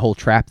talk about the whole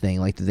trap thing.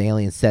 Like the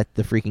alien set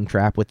the freaking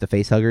trap with the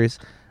face huggers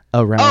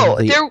around.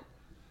 That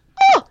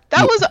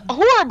was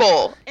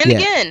horrible. And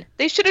again,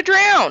 they should have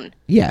drowned.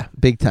 Yeah,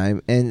 big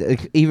time,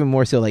 and even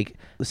more so. Like,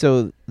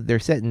 so they're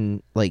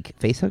setting like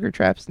face hugger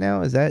traps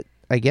now. Is that?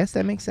 I guess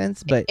that makes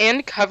sense,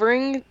 and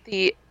covering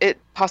the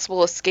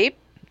possible escape.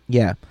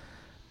 Yeah,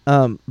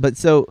 but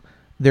so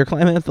they're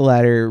climbing up the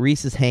ladder.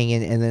 Reese is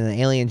hanging, and then an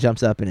alien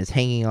jumps up and is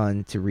hanging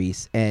on to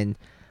Reese. And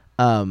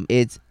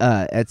it's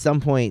at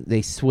some point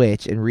they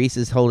switch, and Reese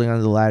is holding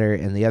onto the ladder,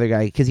 and the other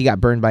guy, because he got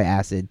burned by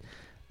acid,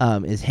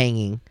 is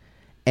hanging,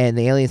 and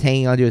the alien's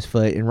hanging onto his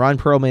foot. And Ron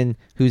Perlman,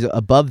 who's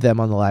above them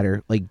on the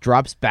ladder, like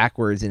drops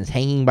backwards and is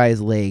hanging by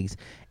his legs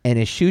and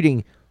is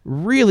shooting.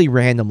 Really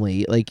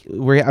randomly, like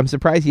I'm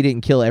surprised he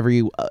didn't kill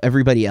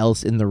everybody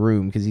else in the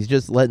room because he's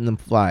just letting them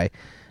fly.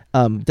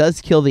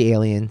 Does kill the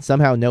alien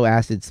somehow? No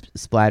acid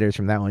splatters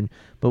from that one.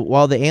 But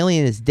while the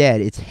alien is dead,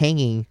 it's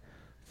hanging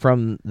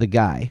from the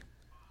guy.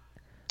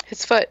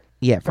 His foot.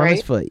 Yeah, from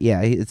his foot.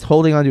 Yeah, it's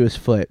holding onto his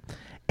foot.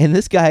 And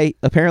this guy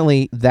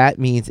apparently that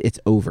means it's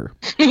over.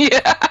 Yeah.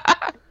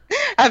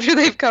 After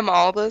they've come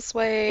all this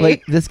way.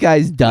 Like, this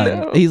guy's done.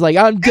 No. He's like,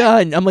 I'm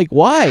done. I'm like,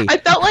 why? I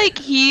felt like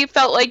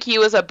he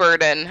was a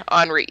burden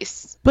on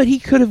Reese. But he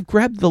could have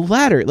grabbed the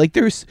ladder. Like,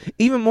 there's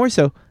even more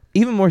so.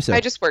 I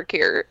just work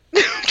here.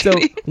 So,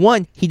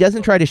 one, he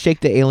doesn't try to shake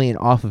the alien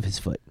off of his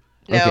foot.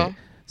 No. Okay.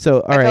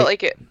 So, all right. I felt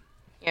like it.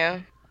 Yeah.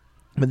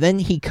 But then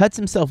he cuts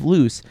himself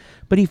loose,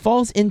 but he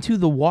falls into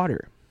the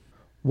water.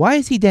 Why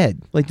is he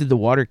dead? Like, did the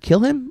water kill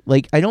him?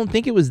 Like, I don't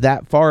think it was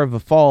that far of a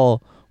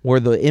fall where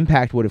the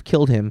impact would have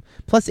killed him.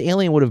 Plus, the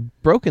alien would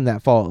have broken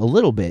that fall a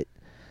little bit.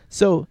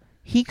 So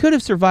he could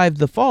have survived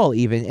the fall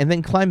even and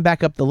then climbed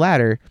back up the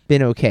ladder,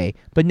 been okay.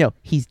 But no,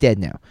 he's dead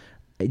now.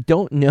 I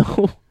don't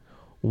know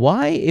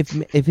why.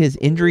 If his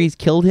injuries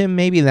killed him,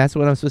 maybe that's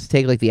what I'm supposed to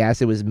take. Like the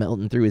acid was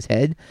melting through his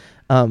head.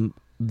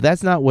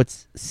 That's not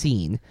what's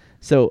seen.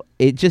 So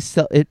it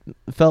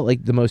felt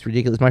like the most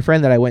ridiculous. My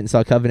friend that I went and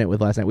saw Covenant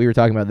with last night, we were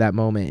talking about that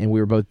moment, and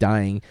we were both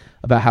dying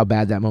about how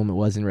bad that moment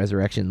was in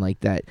Resurrection. Like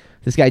that,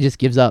 this guy just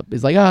gives up.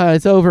 It's like,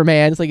 it's over,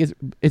 man. It's like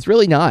it's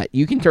really not.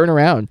 You can turn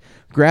around,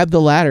 grab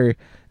the ladder,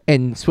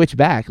 and switch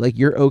back. Like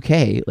you're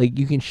okay. Like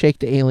you can shake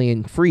the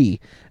alien free.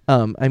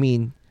 I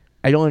mean,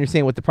 I don't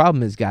understand what the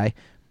problem is, guy.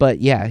 But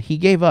yeah, he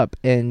gave up,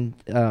 and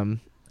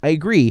I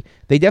agree.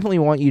 They definitely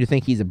want you to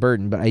think he's a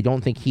burden, but I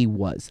don't think he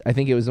was. I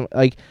think it was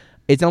like.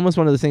 It's almost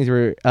one of those things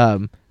where,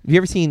 have you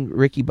ever seen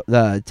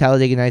the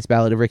Talladega Nights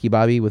Ballad of Ricky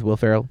Bobby with Will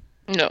Ferrell?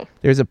 No.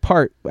 There's a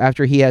part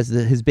after he has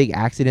his big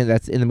accident.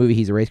 That's in the movie.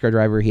 He's a race car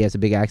driver. He has a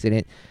big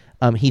accident.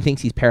 He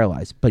thinks he's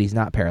paralyzed, but he's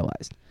not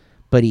paralyzed.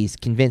 But he's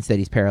convinced that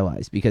he's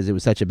paralyzed because it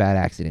was such a bad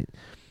accident.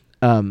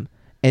 And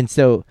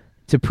so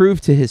to prove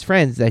to his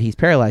friends that he's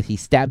paralyzed, he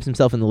stabs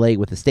himself in the leg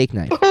with a steak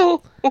knife.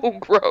 Oh,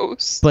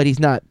 gross. But he's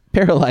not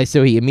paralyzed,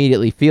 so he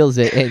immediately feels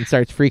it and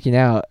starts freaking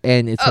out,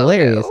 and it's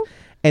hilarious. No.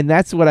 And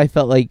that's what I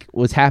felt like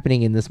was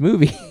happening in this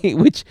movie,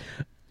 which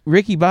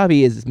Ricky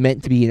Bobby is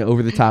meant to be an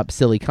over-the-top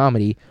silly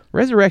comedy.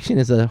 Resurrection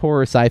is a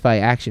horror sci-fi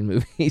action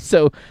movie.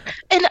 So,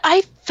 and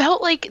I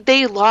felt like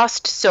they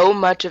lost so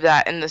much of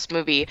that in this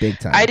movie. Big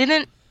time.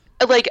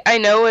 I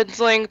know it's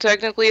like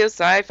technically a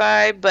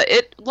sci-fi, but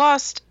it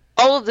lost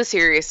all of the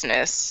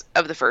seriousness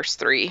of the first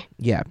three.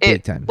 Yeah,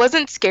 big time. It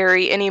wasn't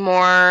scary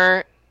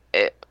anymore.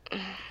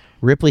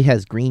 Ripley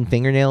has green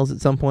fingernails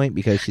at some point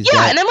because she's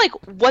Yeah, and I'm like,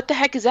 what the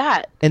heck is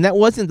that? and that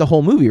wasn't the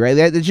whole movie, right?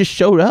 That just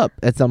showed up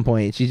at some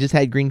point. She just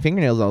had green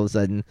fingernails all of a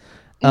sudden.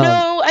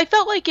 No, I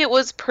felt like it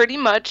was pretty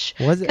much.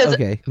 Was it?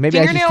 Okay, maybe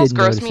I just fingernails didn't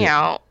gross notice me it.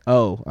 out.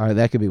 Oh, all right,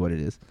 that could be what it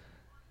is.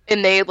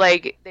 And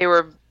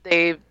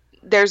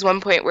there's one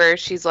point where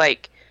she's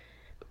like,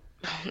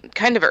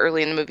 kind of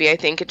early in the movie, I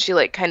think, and she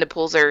like kind of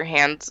pulls her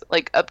hands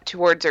like up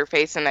towards her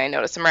face, and I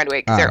notice them right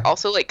away because they're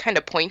also like kind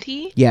of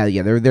pointy. Yeah,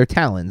 they're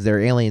talons.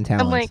 They're alien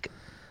talons. I'm like,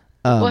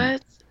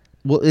 what?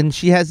 Well, and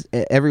she has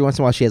every once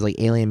in a while she has like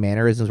alien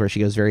mannerisms where she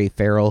goes very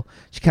feral.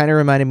 She kind of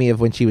reminded me of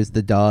when she was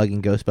the dog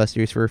in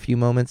Ghostbusters for a few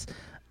moments.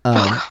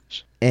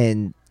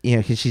 And you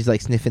know, because she's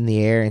like sniffing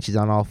the air and she's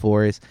on all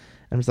fours.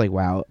 I'm just like,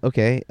 wow,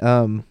 okay.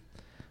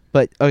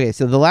 But okay,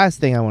 so the last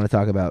thing I want to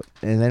talk about,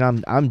 and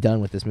then I'm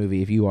done with this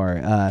movie. If you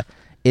are,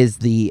 is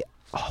the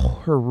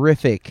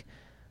horrific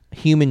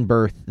human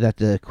birth that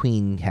the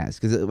queen has.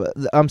 Because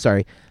I'm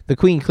sorry, the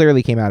queen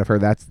clearly came out of her.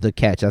 That's the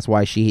catch. That's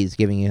why she's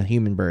giving a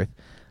human birth.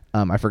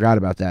 I forgot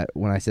about that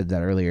when I said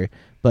that earlier.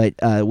 But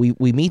we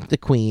meet the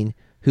queen,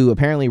 who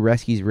apparently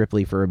rescues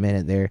Ripley for a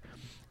minute there,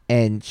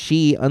 and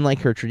she, unlike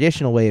her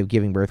traditional way of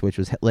giving birth, which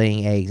was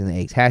laying eggs and the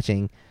eggs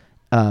hatching,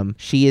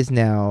 she is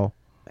now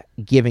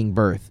giving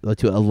birth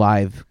to a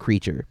live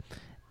creature,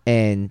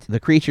 and the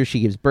creature she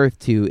gives birth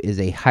to is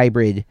a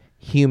hybrid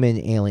human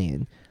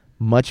alien,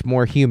 much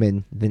more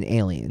human than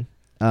alien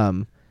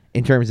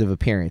in terms of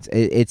appearance.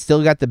 It's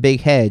still got the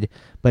big head,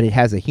 but it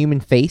has a human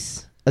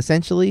face,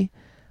 essentially,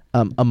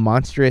 a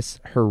monstrous,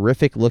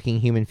 horrific looking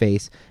human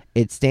face.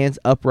 It stands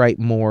upright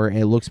more and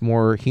it looks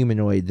more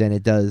humanoid than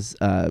it does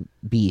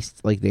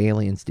beast like the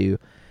aliens do.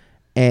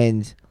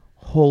 And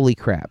holy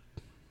crap,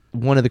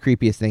 one of the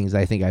creepiest things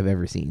I think I've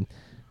ever seen.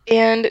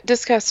 And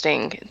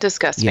disgusting.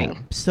 Yeah,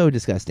 so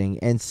disgusting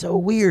and so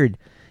weird.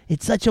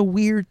 It's such a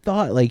weird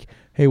thought. Like,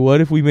 hey,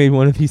 what if we made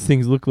one of these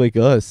things look like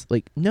us?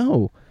 Like,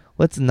 no,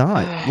 let's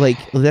not. Like,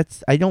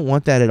 I don't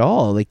want that at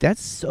all. Like,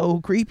 that's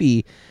so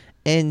creepy.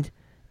 And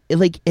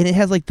it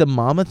has like the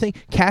mama thing.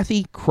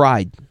 Kathy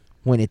cried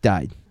when it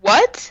died.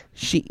 What?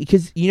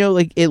 Because, you know,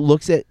 like, it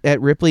looks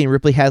at Ripley, and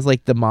Ripley has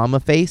like the mama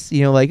face,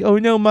 you know, like, oh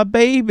no, my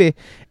baby.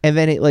 And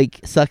then it like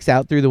sucks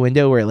out through the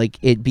window where like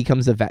it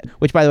becomes a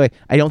which, by the way,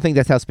 I don't think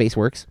that's how space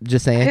works.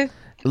 Just saying.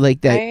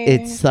 Like that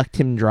it sucked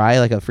him dry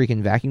like a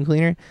freaking vacuum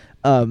cleaner.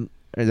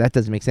 That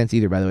doesn't make sense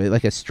either, by the way.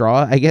 Like a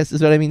straw, I guess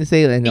is what I mean to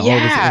say. And all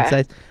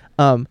this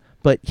inside.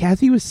 But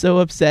Kathy was so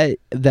upset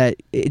that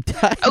it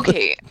died.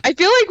 Okay, I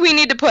feel like we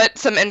need to put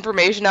some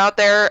information out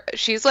there.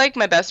 She's like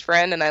my best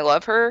friend and I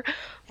love her,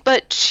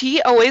 but she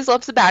always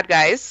loves the bad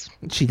guys.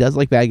 She does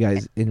like bad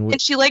guys.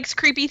 And she likes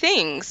creepy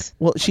things.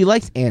 Well, she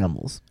likes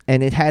animals,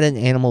 and it had an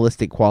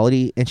animalistic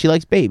quality, and she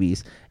likes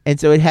babies. And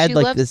so it had she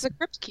like loves this the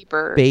Crypt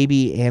Keeper.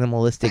 Baby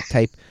animalistic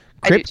type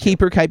Crypt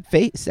Keeper type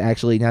face,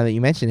 actually, now that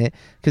you mention it,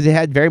 because it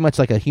had very much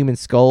like a human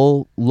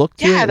skull look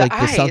to it, like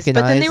the sunken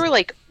eyes. But then they were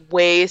like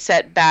way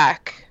set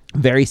back.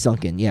 Very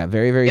sunken, yeah,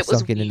 very, very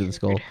sunken into the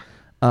skull.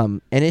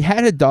 And it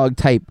had a dog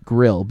type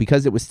grill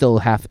because it was still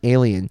half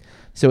alien.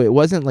 So it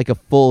wasn't like a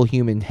full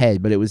human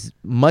head, but it was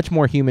much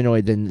more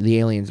humanoid than the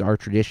aliens are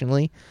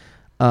traditionally.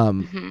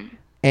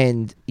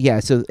 And yeah,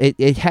 so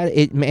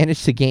it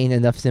managed to gain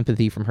enough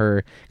sympathy from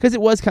her because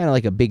it was kind of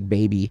like a big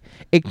baby.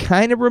 It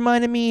kind of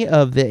reminded me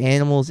of the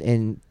animals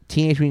in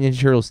Teenage Mutant Ninja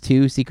Turtles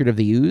 2: Secret of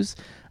the Ooze,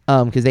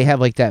 because they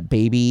have like that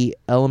baby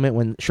element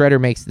when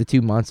Shredder makes the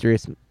two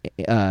monstrous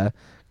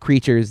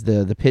creatures,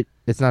 the pit.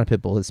 It's not a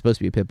pit bull. It's supposed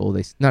to be a pit bull.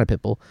 Not a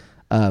pit bull.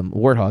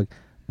 Warthog.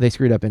 They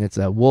screwed up, and it's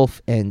a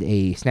wolf and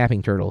a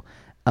snapping turtle.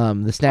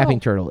 The snapping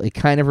turtle, it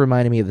kind of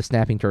reminded me of the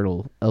snapping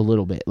turtle a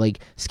little bit, like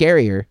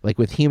scarier, like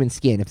with human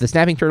skin. If the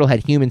snapping turtle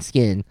had human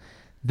skin,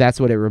 that's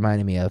what it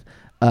reminded me of.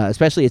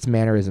 Especially its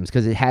mannerisms,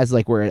 because it has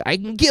like where I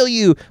can kill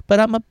you, but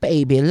I'm a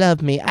baby,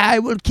 love me. I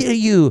will kill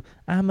you.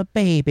 I'm a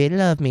baby,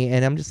 love me.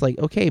 And I'm just like,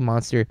 okay,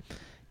 monster,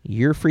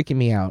 you're freaking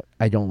me out.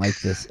 I don't like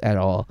this at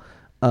all.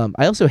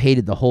 I also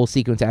hated the whole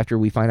sequence after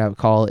we find out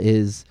Call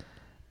is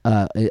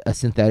a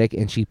synthetic,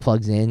 and she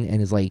plugs in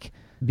and is like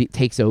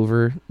takes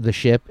over the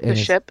ship. And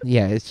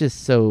yeah, it's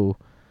just so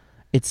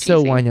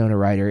so Winona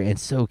Ryder and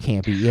so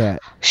campy. Yeah.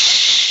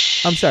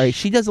 I'm sorry,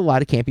 she does a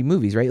lot of campy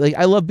movies, right? Like,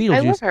 I love Beetlejuice. I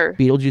love her.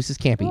 Beetlejuice is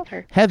campy. I love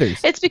her. Heathers,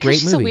 it's because great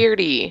she's movie. a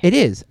weirdie. It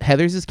is.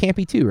 Heathers is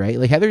campy too, right?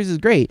 Like, Heathers is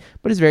great,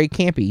 but it's very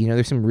campy. You know,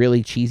 there's some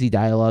really cheesy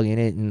dialogue in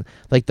it, and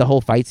like the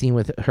whole fight scene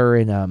with her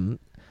and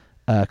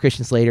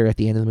Christian Slater at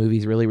the end of the movie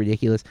is really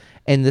ridiculous.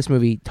 And this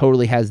movie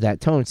totally has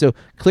that tone. So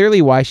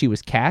clearly, why she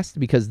was cast,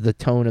 because the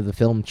tone of the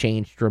film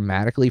changed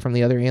dramatically from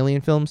the other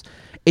Alien films.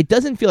 It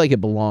doesn't feel like it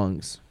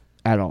belongs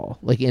at all,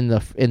 like in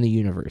the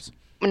universe.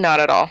 Not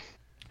at all.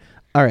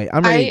 All right,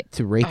 I'm ready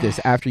to rate this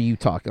after you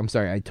talk. I'm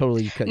sorry, I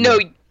totally cut you. No,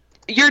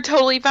 you're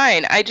totally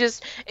fine.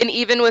 And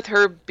even with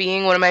her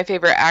being one of my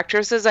favorite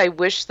actresses, I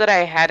wish that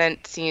I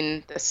hadn't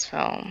seen this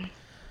film.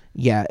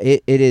 Yeah,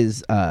 it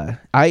is.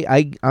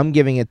 I'm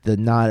giving it the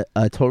not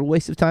a total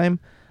waste of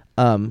time,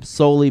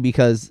 solely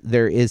because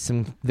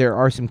there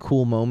are some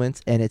cool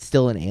moments, and it's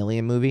still an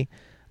Alien movie.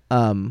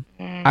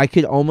 I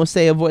could almost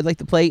say avoid like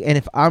the plague, and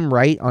if I'm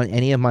right on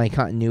any of my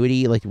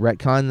continuity, like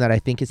retcon that I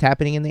think is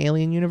happening in the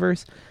Alien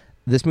universe,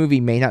 this movie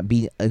may not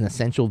be an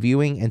essential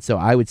viewing, and so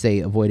I would say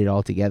avoid it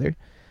altogether.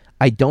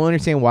 I don't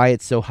understand why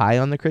it's so high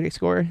on the critic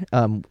score,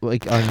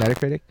 like on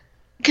Metacritic.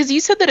 Because you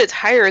said that it's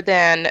higher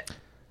than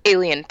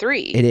Alien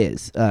 3. It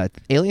is.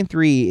 Alien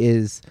 3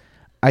 is,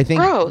 I think,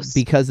 gross.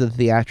 Because of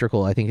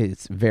theatrical, I think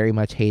it's very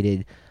much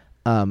hated.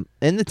 And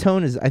the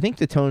tone is, I think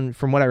the tone,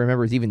 from what I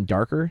remember, is even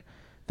darker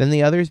than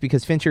the others,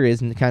 because Fincher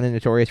is kind of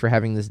notorious for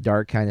having this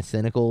dark, kind of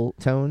cynical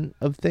tone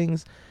of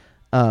things.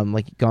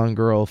 Like Gone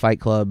Girl, Fight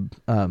Club,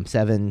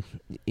 Seven,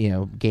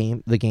 The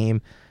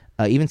Game.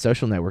 Even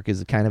Social Network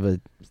is kind of a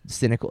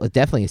cynical,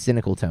 definitely a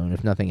cynical tone,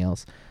 if nothing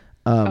else.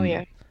 Oh,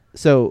 yeah.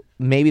 So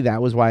maybe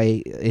that was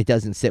why it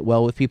doesn't sit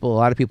well with people. A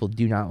lot of people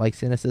do not like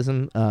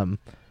cynicism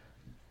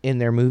in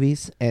their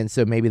movies, and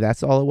so maybe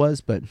that's all it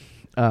was. But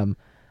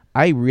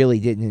I really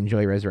didn't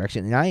enjoy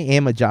Resurrection, and I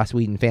am a Joss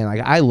Whedon fan.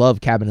 Like, I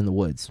love Cabin in the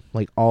Woods,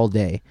 like, all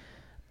day.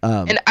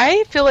 And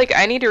I feel like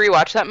I need to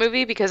rewatch that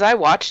movie because I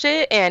watched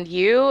it, and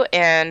you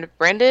and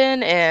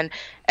Brendan and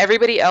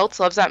everybody else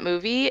loves that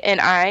movie,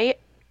 and I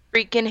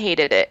freaking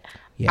hated it.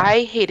 Yeah.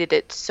 I hated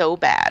it so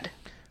bad.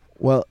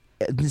 Well,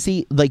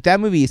 see, like, that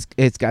movie,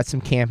 it's got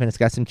some camp and it's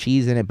got some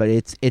cheese in it, but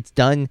it's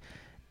done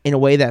in a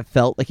way that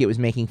felt like it was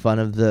making fun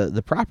of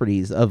the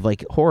properties of,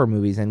 like, horror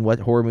movies and what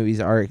horror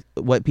movies are,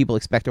 what people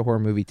expect a horror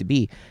movie to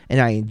be,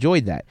 and I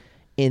enjoyed that.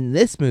 In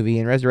this movie,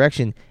 in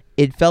Resurrection,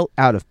 it felt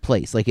out of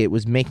place, like it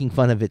was making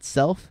fun of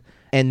itself,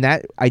 and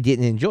that I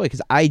didn't enjoy,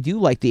 because I do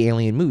like the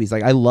Alien movies.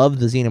 Like, I love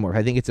the Xenomorph.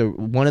 I think it's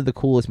one of the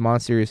coolest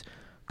monsters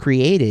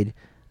created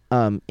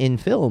in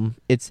film.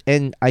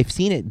 And I've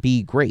seen it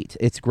be great.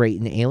 It's great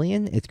in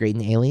Alien. It's great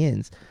in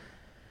Aliens.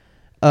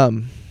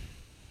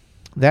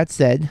 That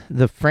said,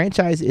 the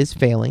franchise is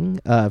failing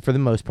for the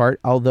most part.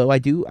 Although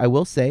I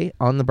will say,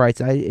 on the bright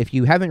side, if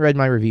you haven't read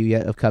my review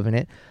yet of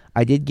Covenant,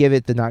 I did give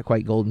it the not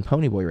quite golden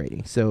pony boy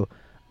rating. So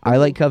I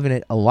like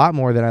Covenant a lot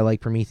more than I like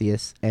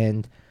Prometheus,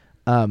 and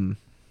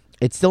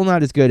it's still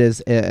not as good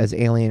as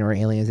Alien or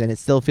Aliens, and it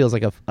still feels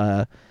like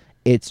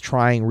it's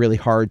trying really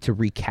hard to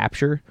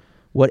recapture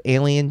what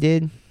Alien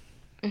did.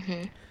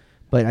 Mm-hmm.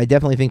 But I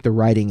definitely think the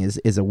writing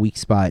is a weak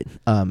spot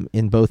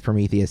in both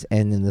Prometheus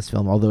and in this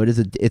film, although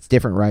it's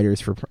different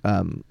writers for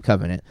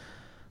Covenant.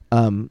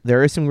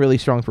 There are some really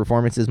strong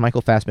performances.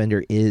 Michael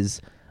Fassbender is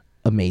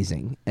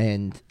amazing,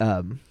 and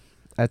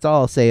that's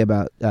all I'll say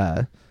about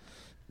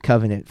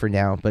Covenant for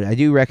now. But I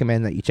do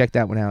recommend that you check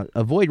that one out.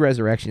 Avoid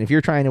Resurrection if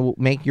you're trying to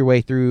make your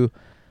way through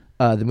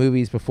the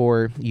movies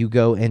before you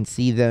go and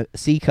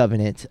see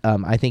Covenant.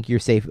 I think you're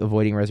safe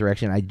avoiding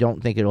Resurrection. I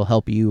don't think it'll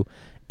help you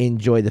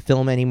enjoy the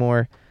film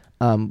anymore.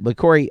 But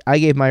Corey, I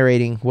gave my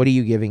rating. What are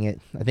you giving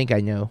it? I think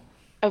I know.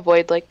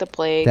 Avoid like the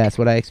plague. That's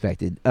what I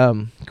expected.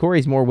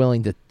 Corey's more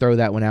willing to throw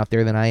that one out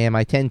there than I am.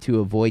 I tend to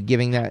avoid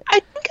giving that. I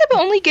think I've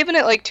only given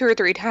it like 2 or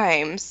 3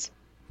 times.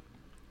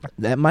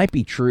 That might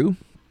be true,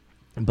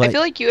 but I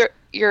feel like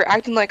you're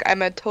acting like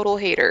I'm a total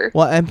hater.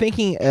 Well, I'm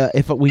thinking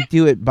if we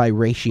do it by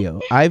ratio.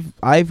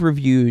 I've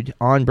reviewed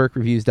on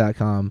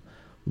BurkeReviews.com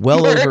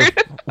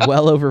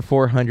well over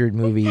 400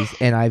 movies,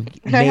 and I've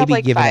maybe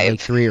like given 5. it like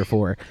 3 or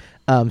 4.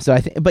 So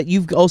I think, but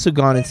you've also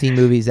gone and seen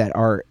movies that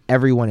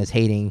everyone is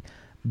hating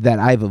that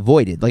I've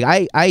avoided. Like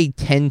I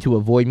tend to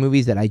avoid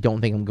movies that I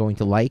don't think I'm going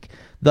to like.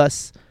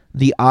 Thus,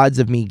 the odds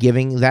of me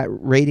giving that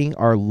rating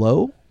are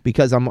low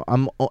because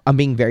I'm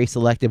being very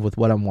selective with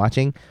what I'm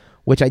watching,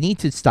 which I need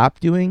to stop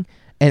doing.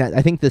 And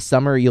I think this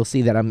summer you'll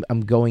see that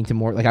I'm going to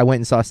more, like, I went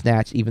and saw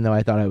Snatch even though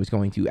I thought I was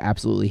going to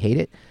absolutely hate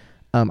it.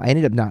 I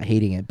ended up not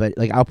hating it, but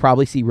like I'll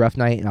probably see Rough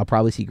Night and I'll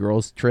probably see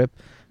Girl Trip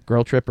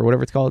or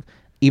whatever it's called,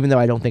 even though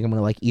I don't think I'm going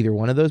to like either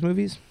one of those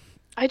movies.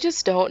 I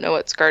just don't know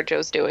what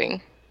ScarJo's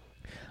doing.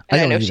 And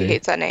I know she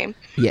hates that name.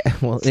 Yeah,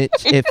 well,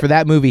 for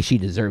that movie, she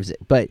deserves it.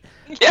 But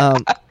Yeah.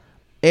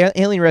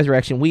 Alien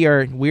Resurrection,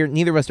 we're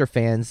neither of us are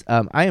fans.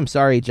 I am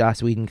sorry,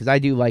 Joss Whedon, because I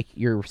do like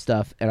your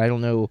stuff, and I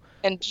don't know.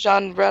 And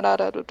Jean Rada.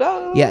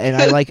 Yeah, and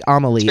I like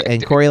Amelie,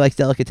 and Corey likes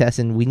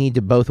Delicatessen. We need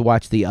to both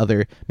watch the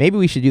other. Maybe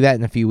we should do that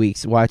in a few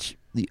weeks. Let's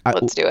do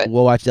it.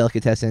 We'll watch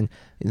Delicatessen,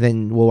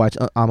 then we'll watch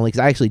Amelie, because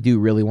I actually do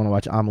really want to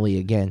watch Amelie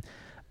again.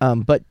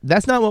 But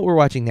that's not what we're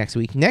watching next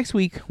week. Next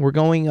week, we're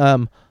going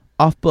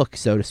off book,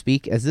 so to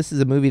speak, as this is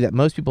a movie that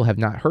most people have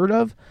not heard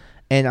of,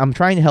 and I'm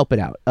trying to help it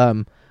out.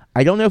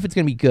 I don't know if it's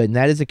going to be good, and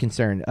that is a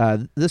concern.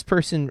 This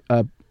person,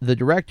 the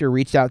director,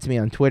 reached out to me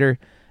on Twitter,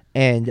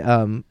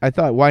 and I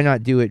thought, why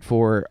not do it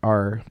for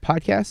our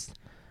podcast?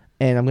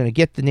 And I'm going to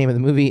get the name of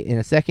the movie in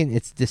a second.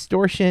 It's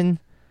Distortion,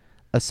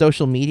 a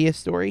social media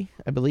story,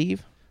 I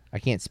believe. I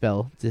can't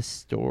spell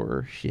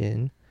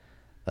Distortion,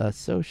 a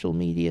social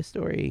media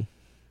story.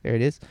 There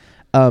it is.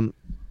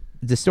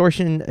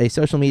 Distortion, a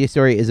social media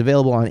story, is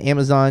available on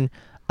Amazon.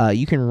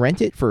 You can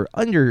rent it for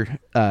under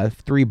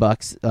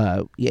 $3,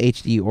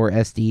 HD or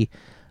SD.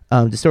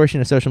 Distortion,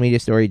 a social media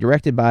story,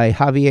 directed by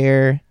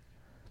Javier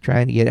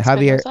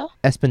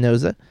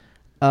Espinosa.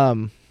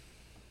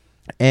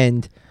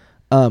 And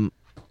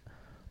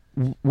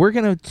we're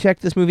going to check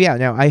this movie out.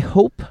 Now, I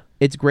hope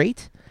it's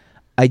great.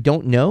 I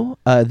don't know.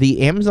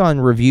 The Amazon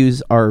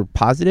reviews are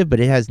positive, but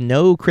it has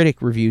no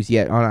critic reviews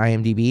yet on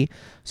IMDb.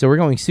 So we're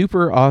going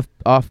super off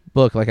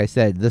book. Like I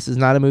said, this is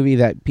not a movie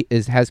that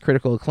has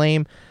critical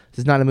acclaim. This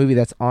is not a movie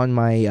that's on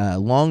my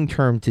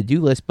long-term to-do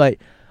list, but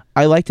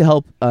I like to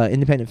help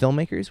independent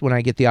filmmakers when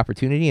I get the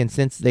opportunity. And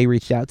since they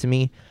reached out to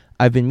me,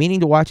 I've been meaning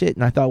to watch it,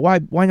 and I thought,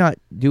 why not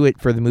do it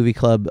for the movie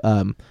club?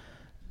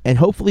 And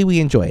hopefully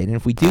we enjoy it. And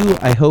if we do,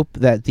 I hope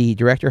that the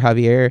director,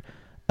 Javier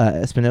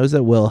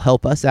Espinosa, will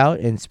help us out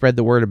and spread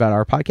the word about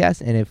our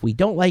podcast. And if we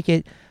don't like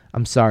it,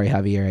 I'm sorry,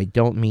 Javier. I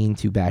don't mean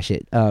to bash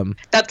it.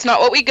 That's not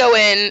what we go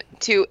in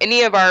to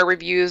any of our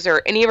reviews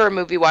or any of our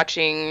movie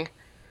watching,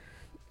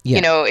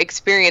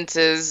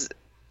 experiences,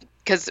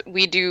 because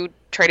we do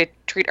try to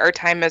treat our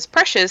time as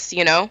precious,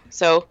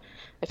 So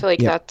I feel like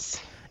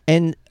that's.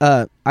 And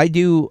I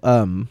do.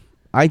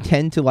 I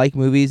tend to like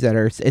movies that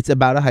it's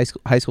about a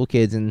high school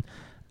kids, and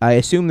I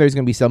assume there's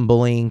going to be some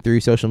bullying through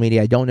social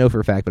media. I don't know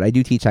for a fact, but I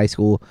do teach high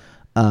school,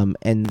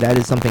 and that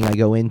is something I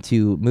go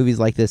into. Movies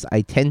like this,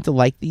 I tend to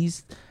like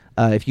these.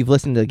 If you've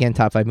listened to, again,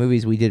 Top 5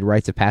 Movies, we did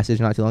Rites of Passage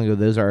not too long ago.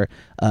 Those are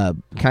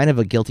kind of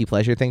a guilty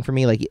pleasure thing for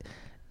me. Like,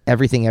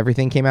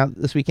 Everything came out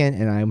this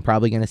weekend, and I'm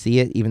probably going to see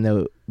it, even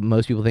though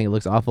most people think it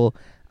looks awful.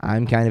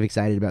 I'm kind of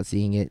excited about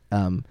seeing it.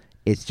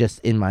 It's just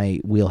in my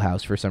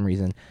wheelhouse for some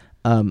reason.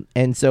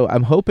 And so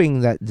I'm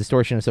hoping that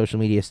Distortion of Social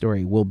Media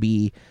Story will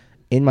be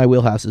in my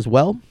wheelhouse as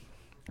well.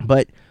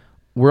 But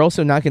we're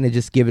also not going to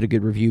just give it a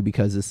good review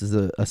because this is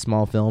a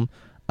small film.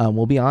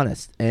 We'll be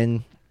honest.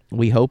 And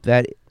we hope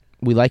that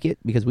we like it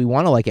because we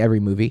want to like every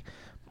movie.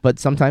 But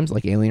sometimes,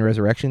 like Alien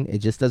Resurrection, it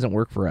just doesn't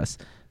work for us.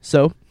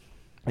 So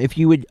if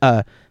you would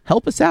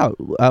help us out,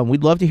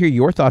 we'd love to hear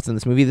your thoughts on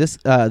this movie. This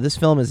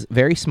film is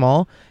very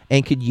small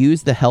and could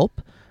use the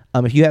help.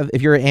 If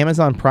you're an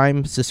Amazon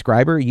Prime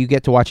subscriber, you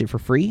get to watch it for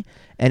free.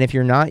 And if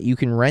you're not, you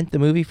can rent the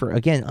movie for,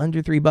 again,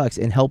 under $3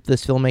 and help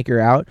this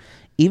filmmaker out.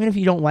 Even if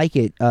you don't like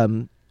it,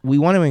 we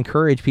want to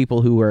encourage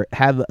people who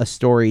have a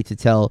story to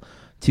tell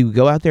to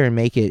go out there and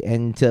make it,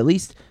 and to at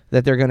least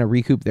that they're going to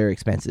recoup their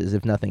expenses,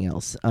 if nothing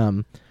else.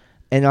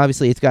 And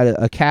obviously, it's got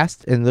a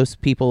cast, and those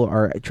people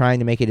are trying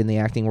to make it in the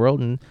acting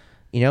world. And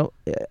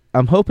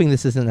I'm hoping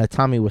this isn't a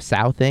Tommy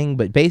Wiseau thing,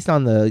 but based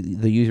on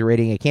the user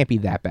rating, it can't be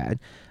that bad.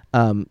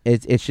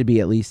 It should be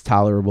at least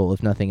tolerable,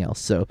 if nothing else.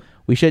 So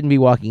we shouldn't be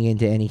walking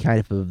into any kind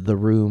of The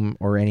Room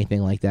or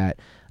anything like that.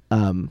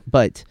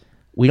 But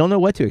we don't know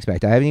what to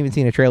expect. I haven't even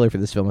seen a trailer for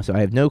this film, so I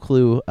have no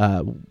clue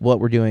what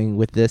we're doing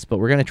with this, but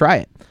we're going to try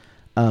it.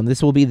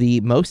 This will be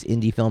the most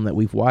indie film that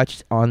we've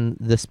watched on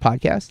this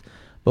podcast,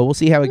 but we'll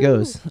see how it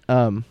goes.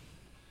 All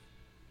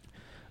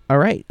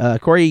right.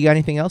 Corey, you got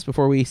anything else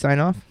before we sign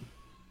off?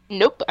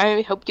 Nope.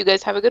 I hope you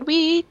guys have a good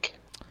week.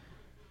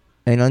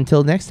 And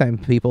until next time,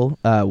 people,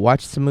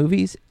 watch some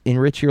movies,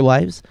 enrich your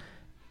lives,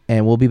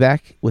 and we'll be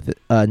back with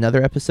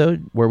another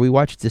episode where we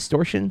watch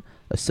Distortion,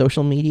 a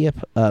social media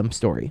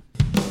story.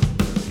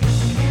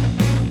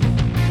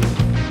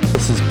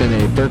 This has been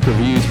a Burke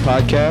Reviews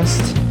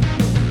podcast,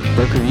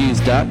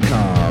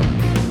 burkereviews.com.